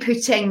will be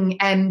putting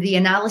the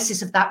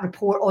analysis of that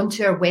report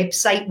onto our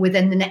website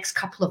within the next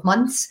couple of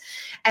months.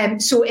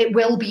 So it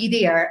will be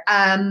there.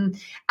 And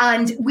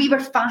we were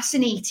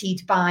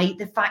fascinated by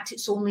the fact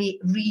it's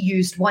only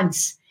reused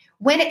once.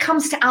 When it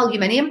comes to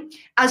aluminium,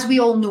 as we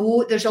all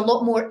know, there's a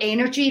lot more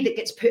energy that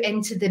gets put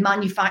into the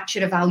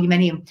manufacture of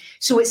aluminium.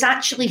 So it's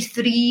actually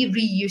 3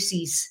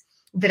 reuses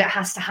that it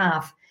has to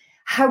have.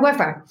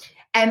 However,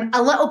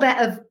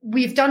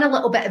 we've done a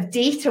little bit of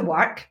data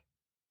work,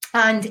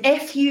 and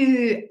if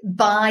you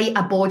buy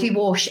a body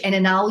wash in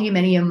an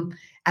aluminium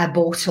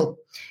bottle,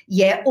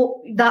 that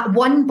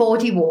one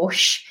body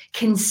wash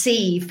can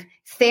save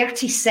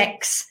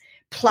 36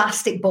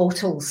 plastic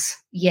bottles.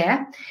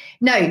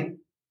 Now,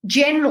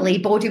 generally,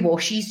 body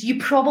washes, you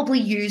probably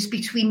use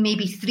between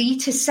maybe 3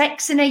 to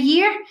 6 in a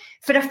year.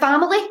 For a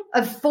family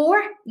of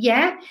 4,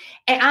 it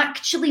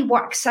actually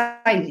works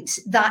out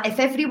that if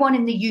everyone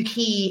in the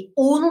UK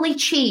only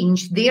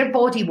changed their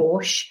body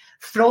wash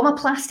from a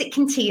plastic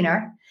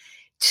container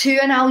to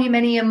an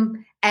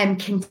aluminium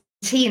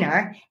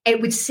container, it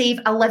would save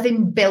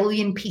 11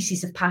 billion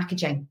pieces of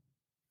packaging.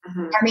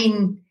 Mm-hmm. I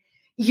mean,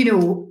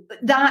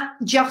 that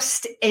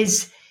just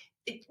is...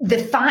 The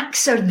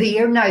facts are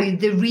there now.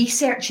 The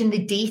research and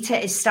the data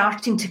is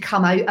starting to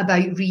come out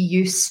about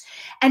reuse.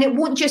 And it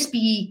won't just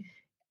be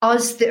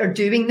us that are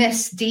doing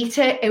this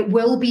data. It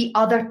will be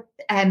other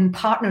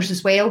partners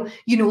as well.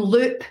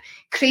 Loop,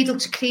 Cradle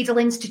to Cradle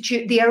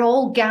Institute, they are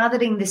all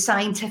gathering the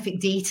scientific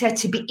data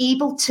to be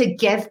able to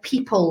give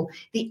people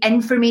the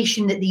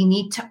information that they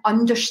need to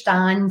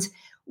understand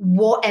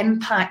what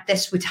impact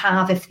this would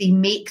have if they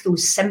make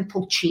those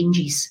simple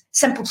changes,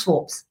 simple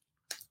swaps.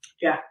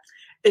 Yeah.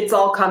 It's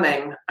all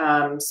coming.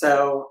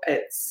 So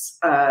it's,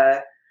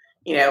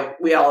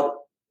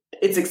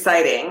 it's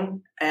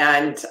exciting,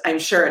 and I'm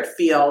sure it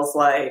feels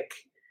like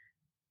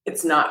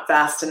it's not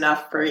fast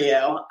enough for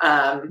you.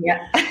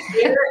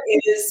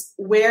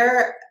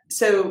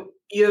 So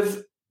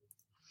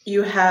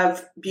you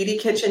have Beauty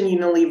Kitchen,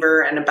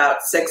 Unilever, and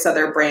about 6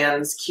 other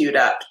brands queued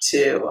up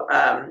to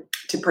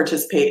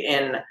participate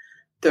in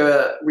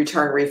the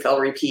return, refill,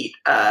 repeat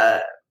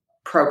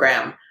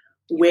program.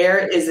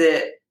 Where is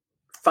it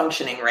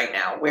functioning right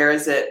now? Where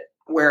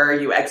are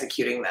you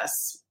executing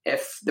this?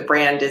 If the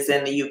brand is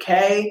in the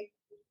UK,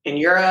 in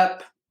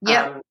Europe,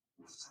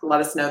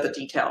 let us know the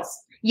details.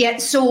 Yeah,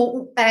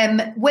 so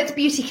with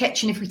Beauty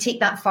Kitchen, if we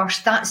take that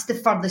first, that's the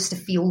furthest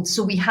afield.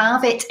 So we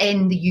have it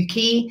in the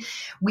UK,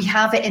 we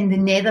have it in the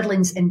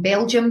Netherlands and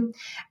Belgium,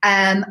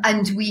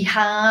 and we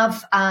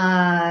have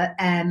it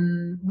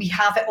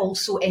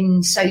also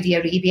in Saudi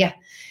Arabia.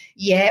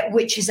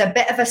 Which is a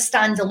bit of a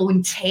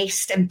standalone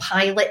test and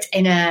pilot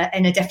in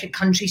a different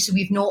country. So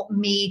we've not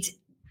made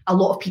a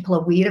lot of people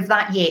aware of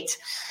that yet.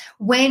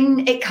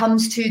 When it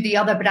comes to the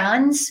other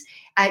brands,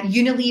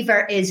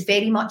 Unilever is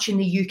very much in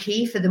the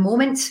UK for the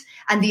moment,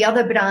 and the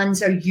other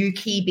brands are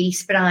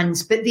UK-based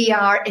brands, but they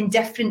are in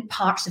different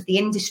parts of the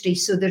industry.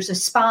 So there's a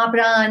spa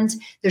brand,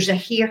 there's a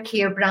hair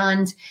care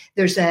brand,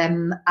 there's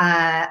an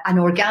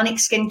organic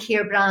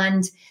skincare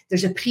brand,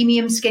 there's a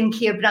premium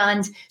skincare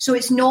brand. So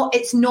it's not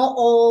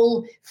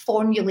all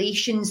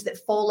formulations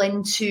that fall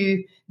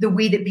into the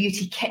way that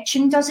Beauty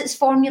Kitchen does its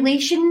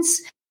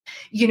formulations.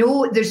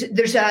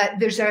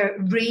 There's a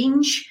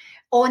range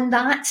on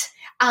that.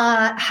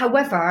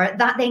 However,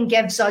 that then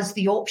gives us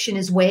the option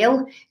as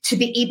well to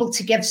be able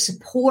to give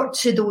support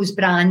to those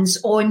brands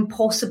on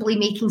possibly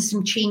making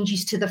some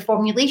changes to their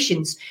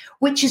formulations,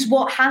 which is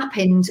what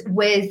happened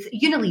with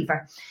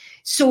Unilever.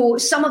 So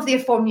some of their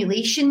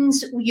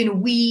formulations,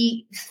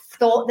 we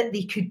thought that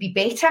they could be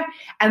better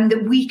and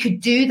that we could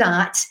do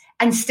that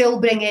and still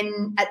bring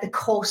in at the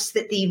cost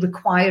that they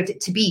required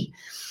it to be.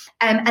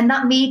 And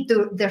that made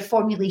their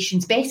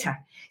formulations better.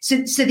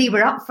 So they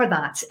were up for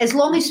that. As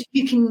long as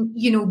you can,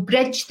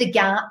 bridge the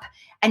gap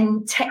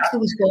and tick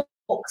those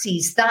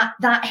boxes,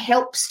 that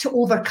helps to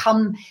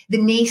overcome the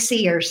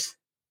naysayers.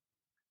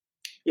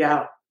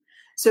 Yeah.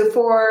 So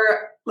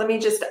let me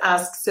just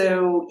ask,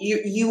 so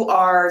you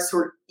are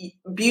sort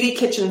of Beauty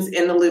Kitchens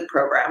in the Loop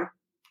program.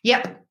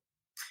 Yep.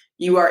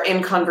 You are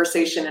in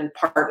conversation and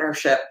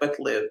partnership with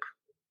Loop.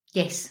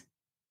 Yes.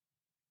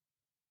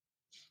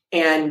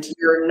 And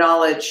your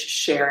knowledge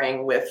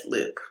sharing with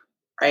Loop,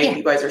 right? Yeah.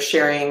 You guys are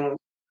sharing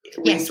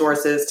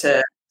resources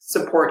to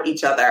support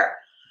each other.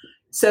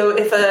 So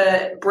if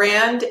a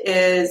brand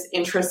is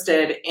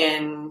interested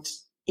in,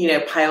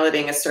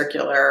 piloting a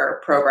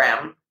circular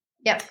program,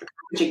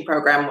 packaging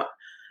program,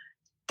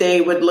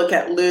 they would look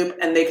at Loop,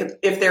 and they could,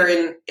 if they're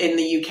in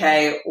the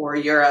UK or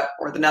Europe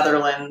or the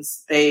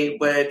Netherlands, they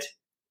could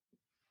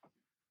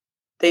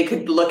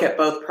look at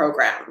both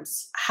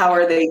programs. How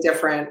are they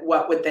different?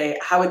 What would they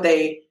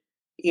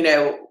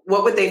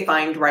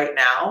find right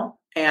now?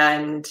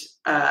 And,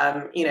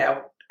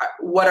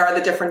 what are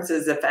the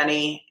differences, if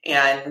any,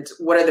 and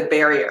what are the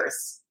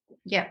barriers?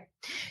 Yeah.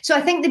 So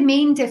I think the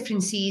main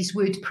differences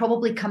would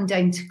probably come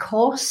down to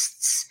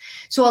costs.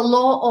 So a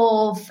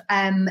lot of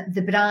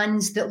the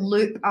brands that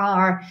Loop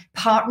are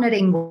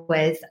partnering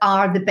with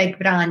are the big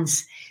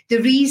brands. The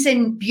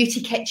reason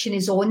Beauty Kitchen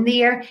is on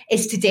there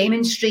is to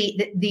demonstrate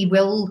that they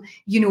will,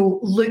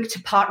 look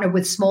to partner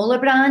with smaller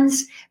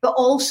brands, but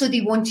also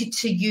they wanted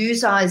to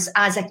use us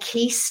as a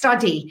case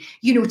study,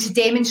 to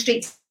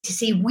demonstrate, to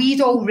say we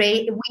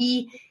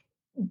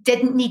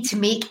didn't need to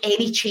make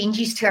any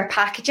changes to our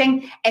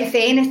packaging. If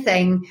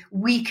anything,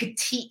 we could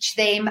teach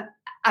them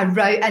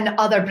around and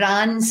other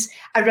brands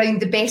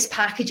around the best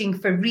packaging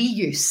for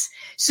reuse.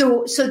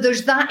 So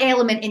there's that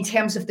element in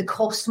terms of the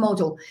cost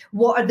model.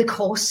 What are the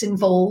costs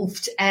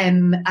involved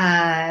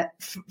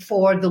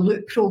for the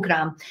Loop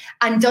program,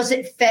 and does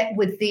it fit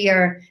with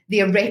their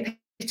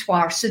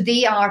repertoire? So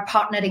they are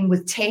partnering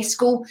with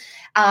Tesco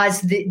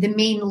as the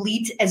main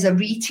lead as a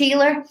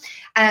retailer.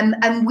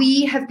 And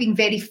we have been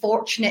very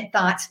fortunate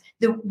that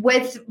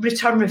with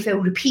Return, Refill,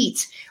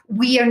 Repeat,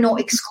 we are not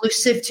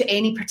exclusive to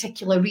any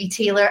particular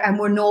retailer, and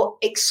we're not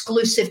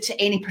exclusive to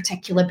any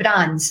particular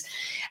brands.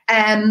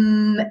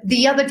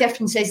 The other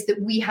difference is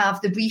that we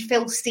have the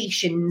refill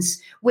stations,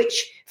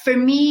 which for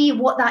me,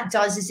 what that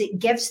does is it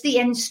gives the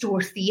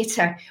in-store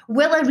theatre.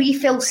 Will a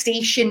refill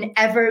station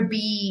ever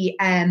be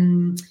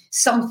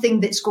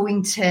something that's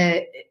going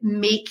to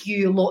make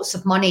you lots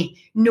of money?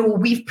 No,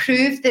 we've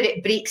proved that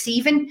it breaks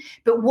even,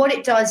 but what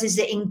it does is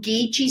it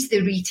engages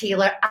the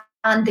retailer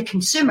and the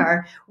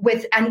consumer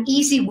with an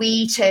easy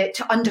way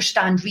to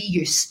understand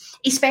reuse,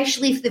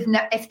 especially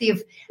if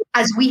they've,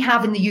 as we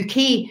have in the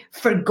UK,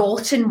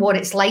 forgotten what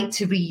it's like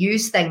to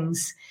reuse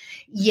things.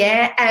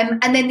 Yeah,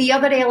 and then the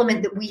other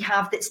element that we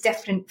have that's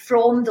different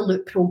from the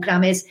Loop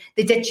program is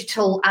the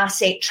digital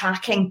asset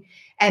tracking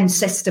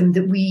system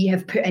that we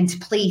have put into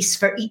place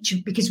for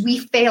each, because we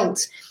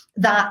felt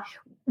that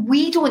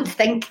we don't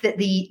think that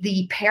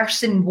the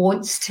person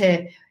wants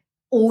to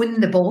own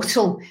the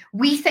bottle.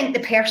 We think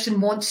the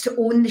person wants to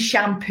own the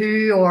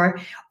shampoo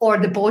or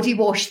the body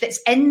wash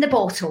that's in the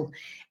bottle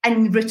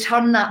and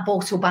return that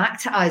bottle back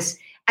to us.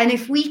 And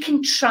if we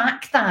can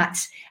track that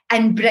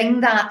and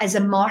bring that as a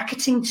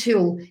marketing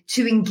tool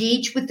to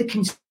engage with the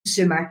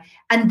consumer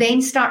and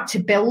then start to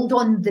build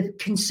on the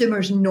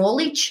consumer's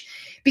knowledge,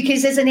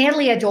 because as an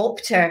early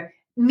adopter,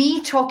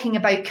 me talking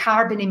about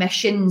carbon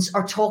emissions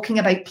or talking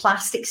about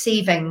plastic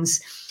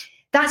savings,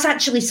 that's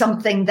actually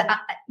something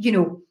that,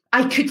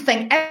 I could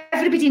think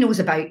everybody knows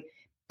about,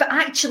 but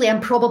actually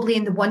I'm probably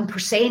in the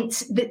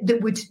 1%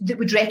 that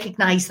would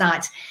recognise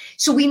that.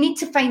 So we need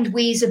to find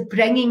ways of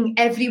bringing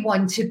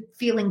everyone to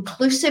feel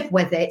inclusive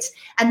with it.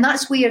 And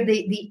that's where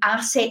the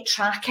asset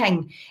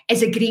tracking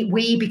is a great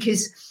way,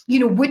 because,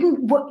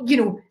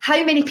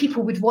 how many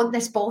people would want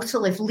this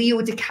bottle if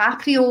Leo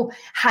DiCaprio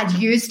had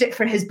used it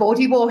for his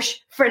body wash,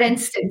 for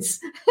instance?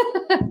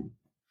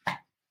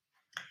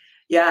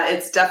 Yeah,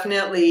 it's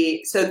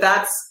definitely, so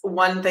that's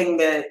one thing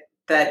that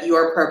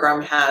your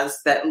program has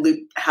that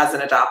Loop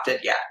hasn't adopted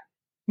yet.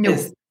 No.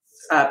 Is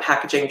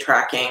packaging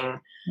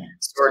tracking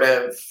sort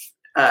of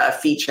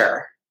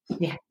feature.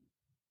 Yeah.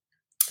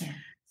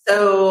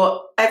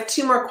 So I have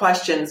two more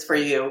questions for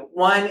you.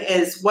 One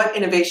is, what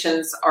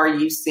innovations are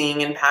you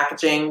seeing in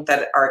packaging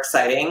that are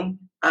exciting?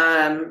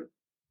 What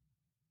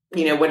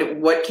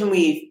can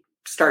we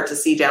start to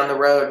see down the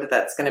road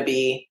that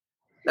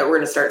we're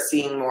going to start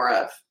seeing more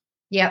of?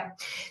 Yeah.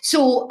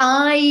 So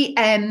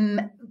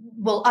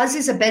Well, us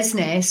as a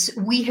business,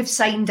 we have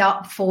signed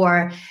up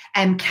for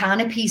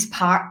Canopy's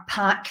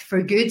Pack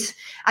for Good.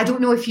 I don't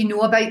know if you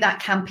know about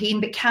that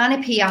campaign, but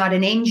Canopy are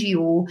an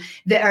NGO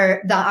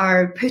that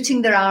are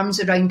putting their arms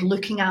around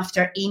looking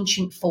after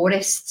ancient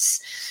forests,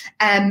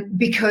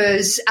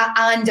 because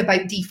and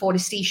about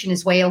deforestation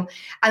as well.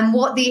 And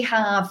what they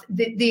have,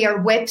 their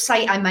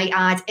website, I might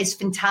add, is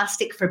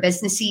fantastic for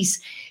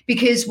businesses,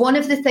 because one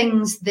of the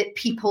things that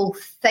people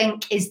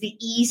think is the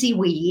easy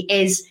way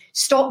is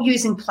stop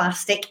using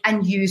plastic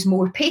and use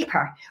more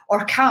paper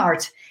or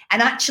card.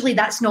 And actually,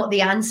 that's not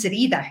the answer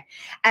either.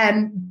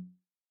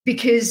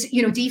 Because,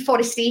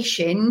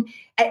 deforestation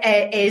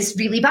is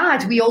really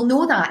bad. We all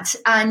know that.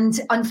 And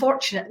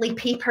unfortunately,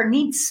 paper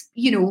needs,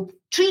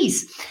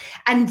 trees.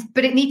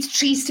 But it needs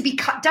trees to be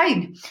cut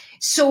down.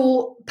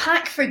 So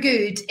Pack for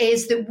Good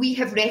is that we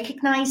have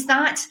recognised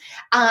that,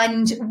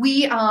 and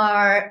we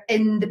are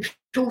in the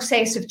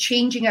process of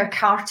changing our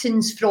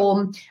cartons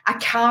from a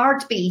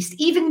card-based,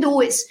 even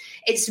though it's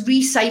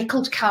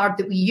recycled card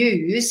that we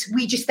use,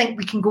 we just think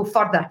we can go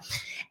further,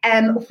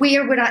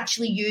 where we're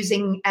actually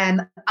using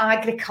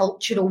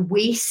agricultural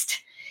waste,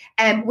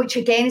 which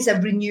again is a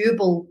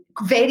renewable,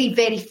 very,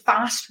 very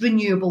fast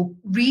renewable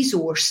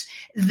resource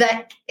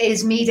that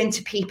is made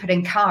into paper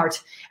and card.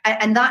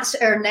 And that's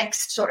our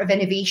next sort of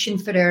innovation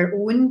for our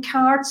own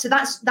card. So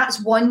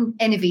that's one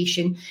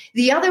innovation.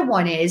 The other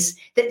one is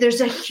that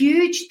there's a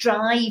huge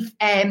drive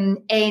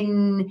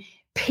in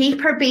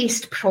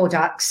paper-based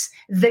products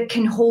that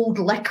can hold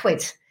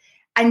liquid.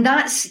 And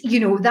that's,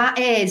 that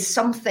is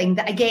something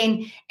that,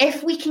 again,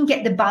 if we can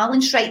get the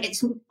balance right,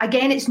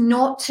 it's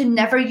not to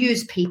never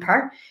use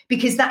paper,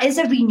 because that is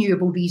a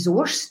renewable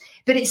resource,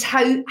 but it's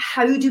how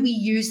do we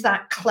use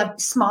that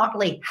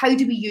smartly? How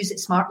do we use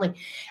it smartly?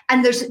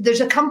 And there's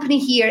a company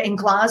here in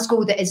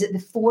Glasgow that is at the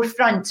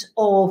forefront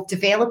of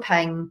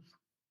developing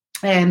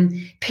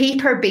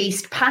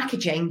paper-based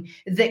packaging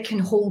that can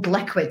hold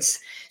liquids.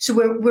 So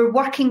we're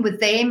working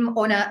with them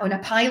on a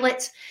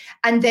pilot.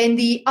 And then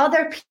the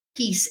other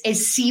piece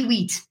is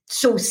seaweed.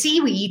 So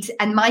seaweed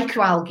and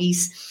microalgae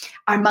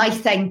are my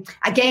thing.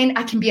 Again,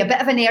 I can be a bit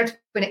of a nerd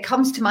when it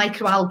comes to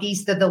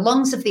microalgae. They're the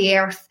lungs of the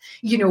earth,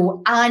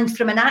 and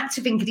from an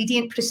active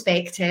ingredient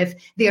perspective,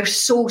 they are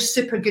so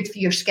super good for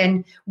your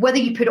skin, whether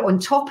you put it on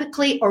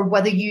topically or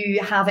whether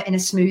you have it in a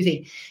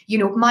smoothie.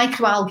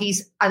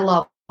 Microalgae I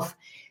love.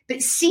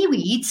 But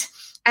seaweed,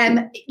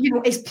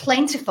 is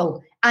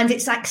plentiful and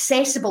it's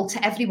accessible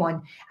to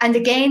everyone. And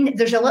again,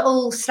 there's a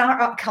little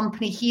startup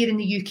company here in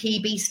the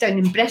UK based down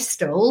in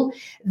Bristol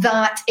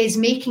that is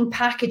making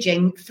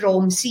packaging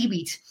from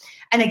seaweed.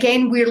 And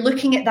again, we're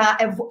looking at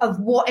that of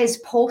what is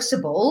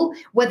possible,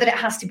 whether it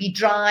has to be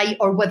dry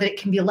or whether it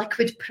can be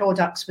liquid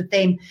products with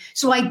them.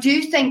 So I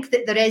do think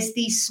that there is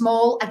these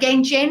small,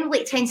 again, generally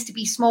it tends to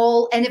be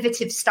small,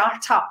 innovative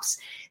startups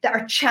that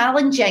are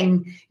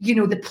challenging,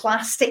 the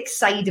plastic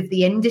side of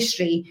the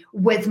industry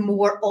with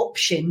more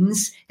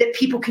options that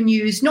people can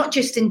use, not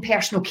just in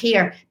personal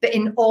care, but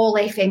in all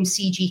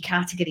FMCG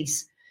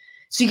categories.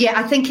 So yeah,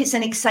 I think it's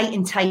an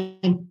exciting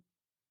time.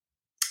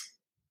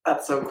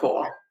 That's so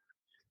cool.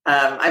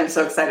 I'm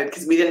so excited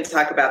because we didn't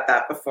talk about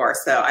that before.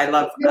 So I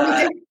love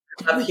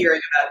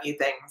hearing about new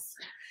things.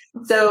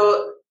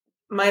 So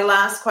my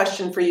last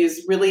question for you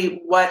is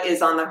really, what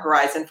is on the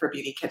horizon for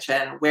Beauty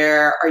Kitchen?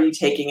 Where are you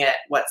taking it?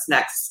 What's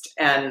next?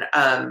 And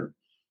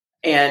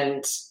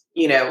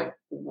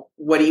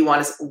what do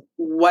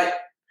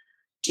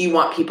you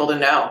want people to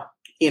know?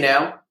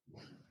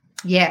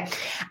 Yeah.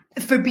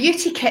 For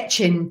Beauty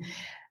Kitchen,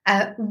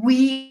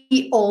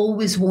 we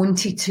always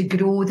wanted to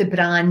grow the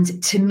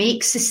brand to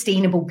make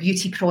sustainable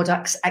beauty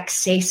products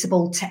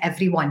accessible to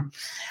everyone.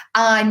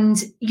 And,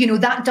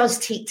 that does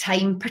take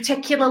time,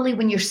 particularly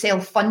when you're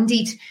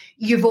self-funded.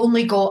 You've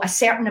only got a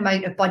certain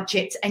amount of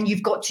budget and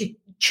you've got to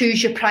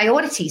choose your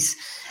priorities.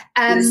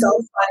 You're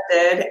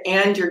self-funded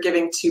and you're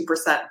giving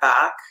 2%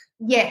 back.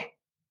 Yeah.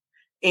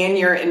 And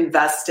you're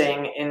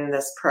investing in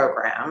this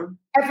program.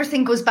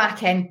 Everything goes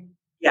back in.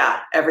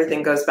 Yeah,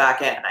 everything goes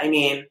back in. I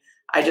mean,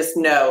 I just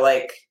know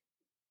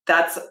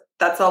that's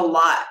a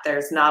lot.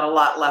 There's not a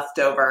lot left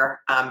over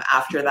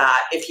after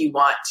that. If you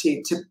want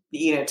to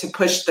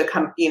push the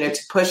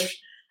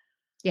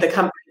the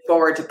company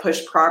forward, to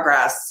push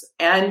progress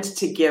and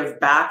to give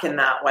back in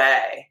that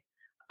way,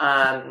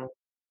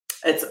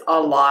 it's a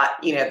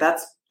lot.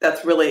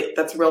 That's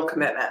real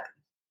commitment.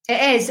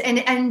 It is,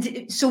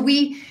 and so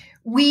we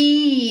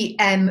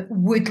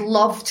would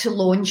love to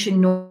launch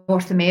in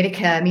North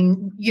America. I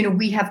mean,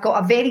 we have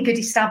got a very good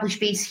established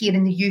base here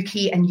in the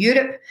UK and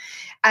Europe.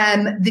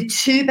 The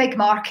two big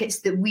markets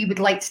that we would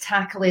like to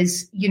tackle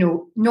is,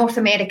 North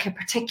America,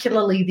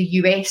 particularly the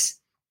US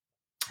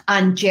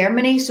and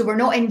Germany. So we're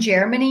not in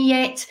Germany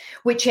yet,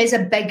 which is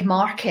a big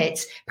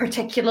market,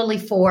 particularly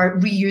for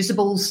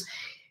reusables.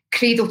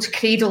 Cradle to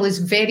Cradle is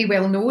very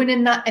well known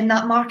in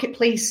that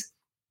marketplace,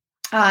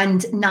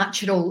 and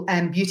natural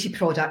beauty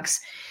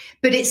products.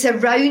 But it's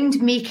around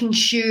making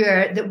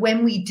sure that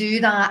when we do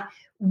that,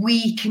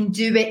 we can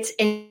do it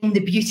in the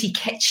Beauty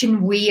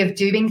Kitchen way of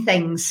doing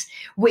things,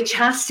 which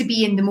has to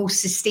be in the most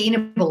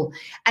sustainable.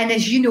 And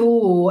as you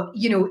know,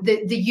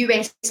 the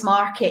US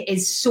market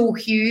is so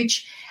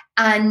huge,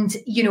 and,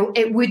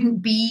 it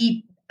wouldn't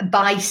be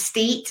by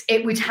state.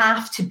 It would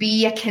have to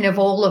be a kind of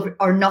all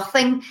or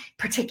nothing,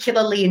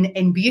 particularly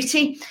in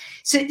beauty.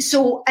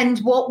 So, and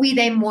what we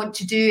then want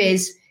to do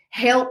is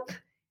help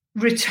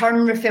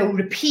return, refill,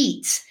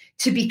 repeat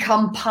to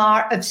become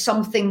part of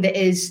something that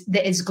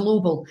is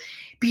global.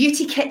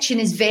 Beauty Kitchen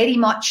is very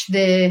much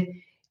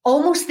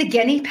almost the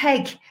guinea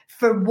pig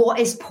for what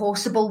is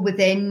possible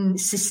within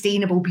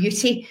sustainable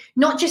beauty,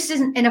 not just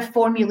in a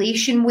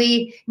formulation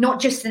way,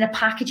 not just in a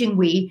packaging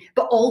way,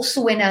 but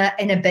also in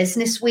a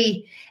business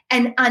way.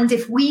 And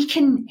if we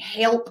can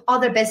help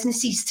other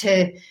businesses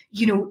to,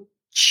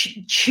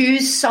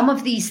 choose some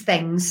of these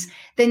things,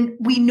 then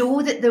we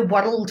know that the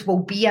world will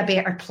be a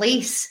better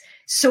place.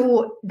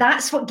 So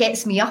that's what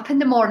gets me up in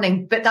the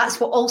morning, but that's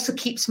what also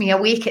keeps me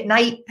awake at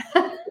night.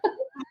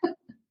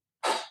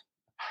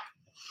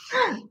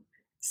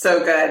 So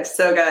good.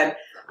 So good.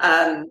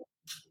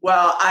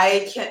 Well, I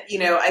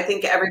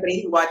think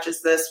everybody who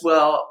watches this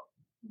will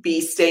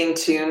be staying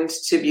tuned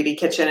to Beauty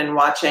Kitchen and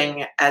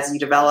watching as you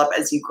develop,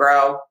 as you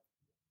grow,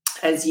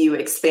 as you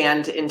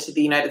expand into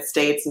the United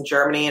States and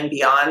Germany and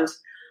beyond,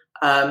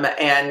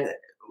 and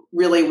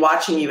really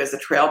watching you as a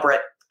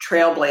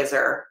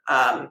trailblazer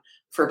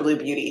for Blue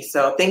Beauty.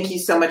 So thank you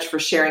so much for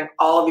sharing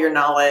all of your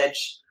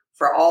knowledge,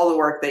 for all the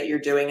work that you're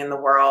doing in the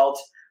world.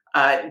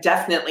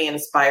 Definitely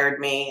inspired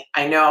me.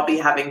 I know I'll be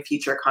having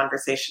future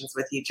conversations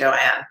with you,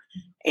 Joanne.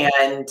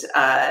 And,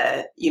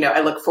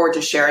 I look forward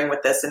to sharing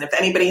with this. And if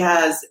anybody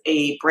has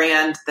a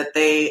brand that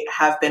they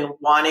have been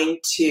wanting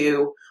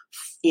to,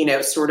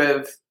 sort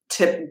of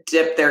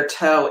dip their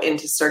toe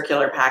into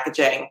circular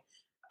packaging,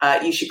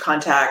 you should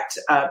contact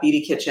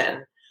Beauty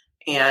Kitchen,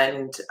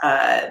 and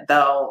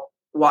they'll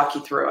walk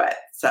you through it.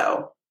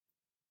 So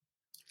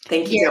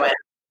thank you, Joanne.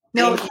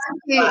 No, thank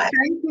you.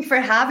 Thank you for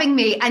having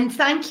me. And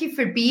thank you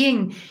for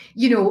being,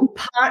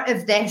 part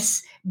of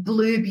this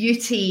Blue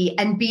Beauty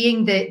and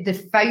being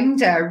the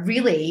founder,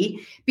 really,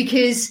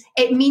 because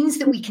it means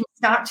that we can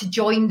start to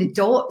join the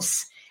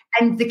dots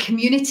and the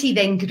community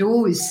then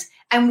grows.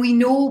 And we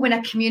know when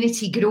a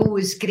community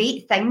grows,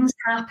 great things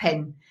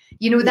happen.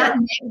 That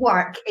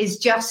network is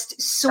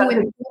just so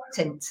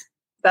important.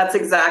 That's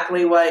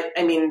exactly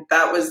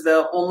that was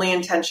the only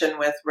intention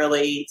with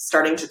really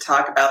starting to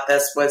talk about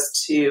this, was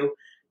to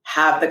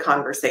have the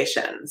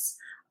conversations.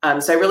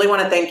 So I really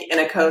want to thank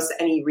Innikos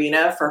and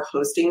Irina for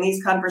hosting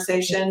these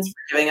conversations,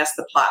 for giving us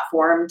the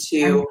platform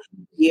to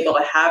be able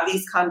to have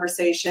these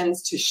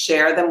conversations, to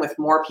share them with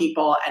more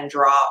people and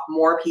draw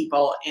more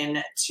people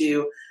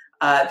into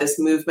this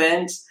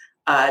movement,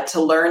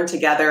 to learn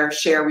together,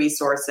 share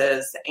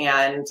resources,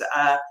 and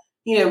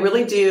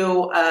really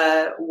do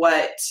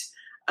what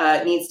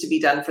needs to be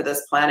done for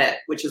this planet,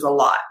 which is a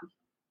lot.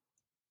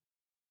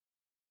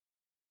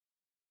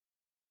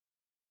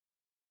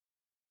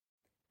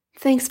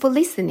 Thanks for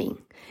listening.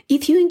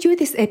 If you enjoyed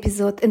this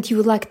episode and you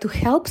would like to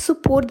help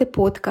support the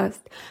podcast,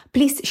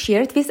 please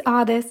share it with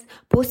others,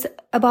 post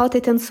about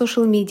it on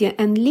social media,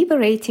 and leave a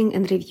rating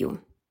and review.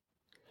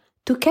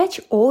 To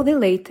catch all the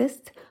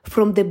latest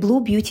from the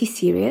Blue Beauty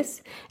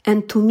series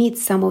and to meet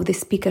some of the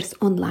speakers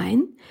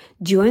online,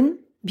 join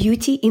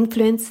Beauty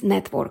Influence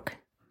Network.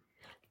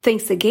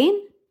 Thanks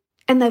again,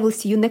 and I will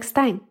see you next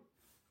time.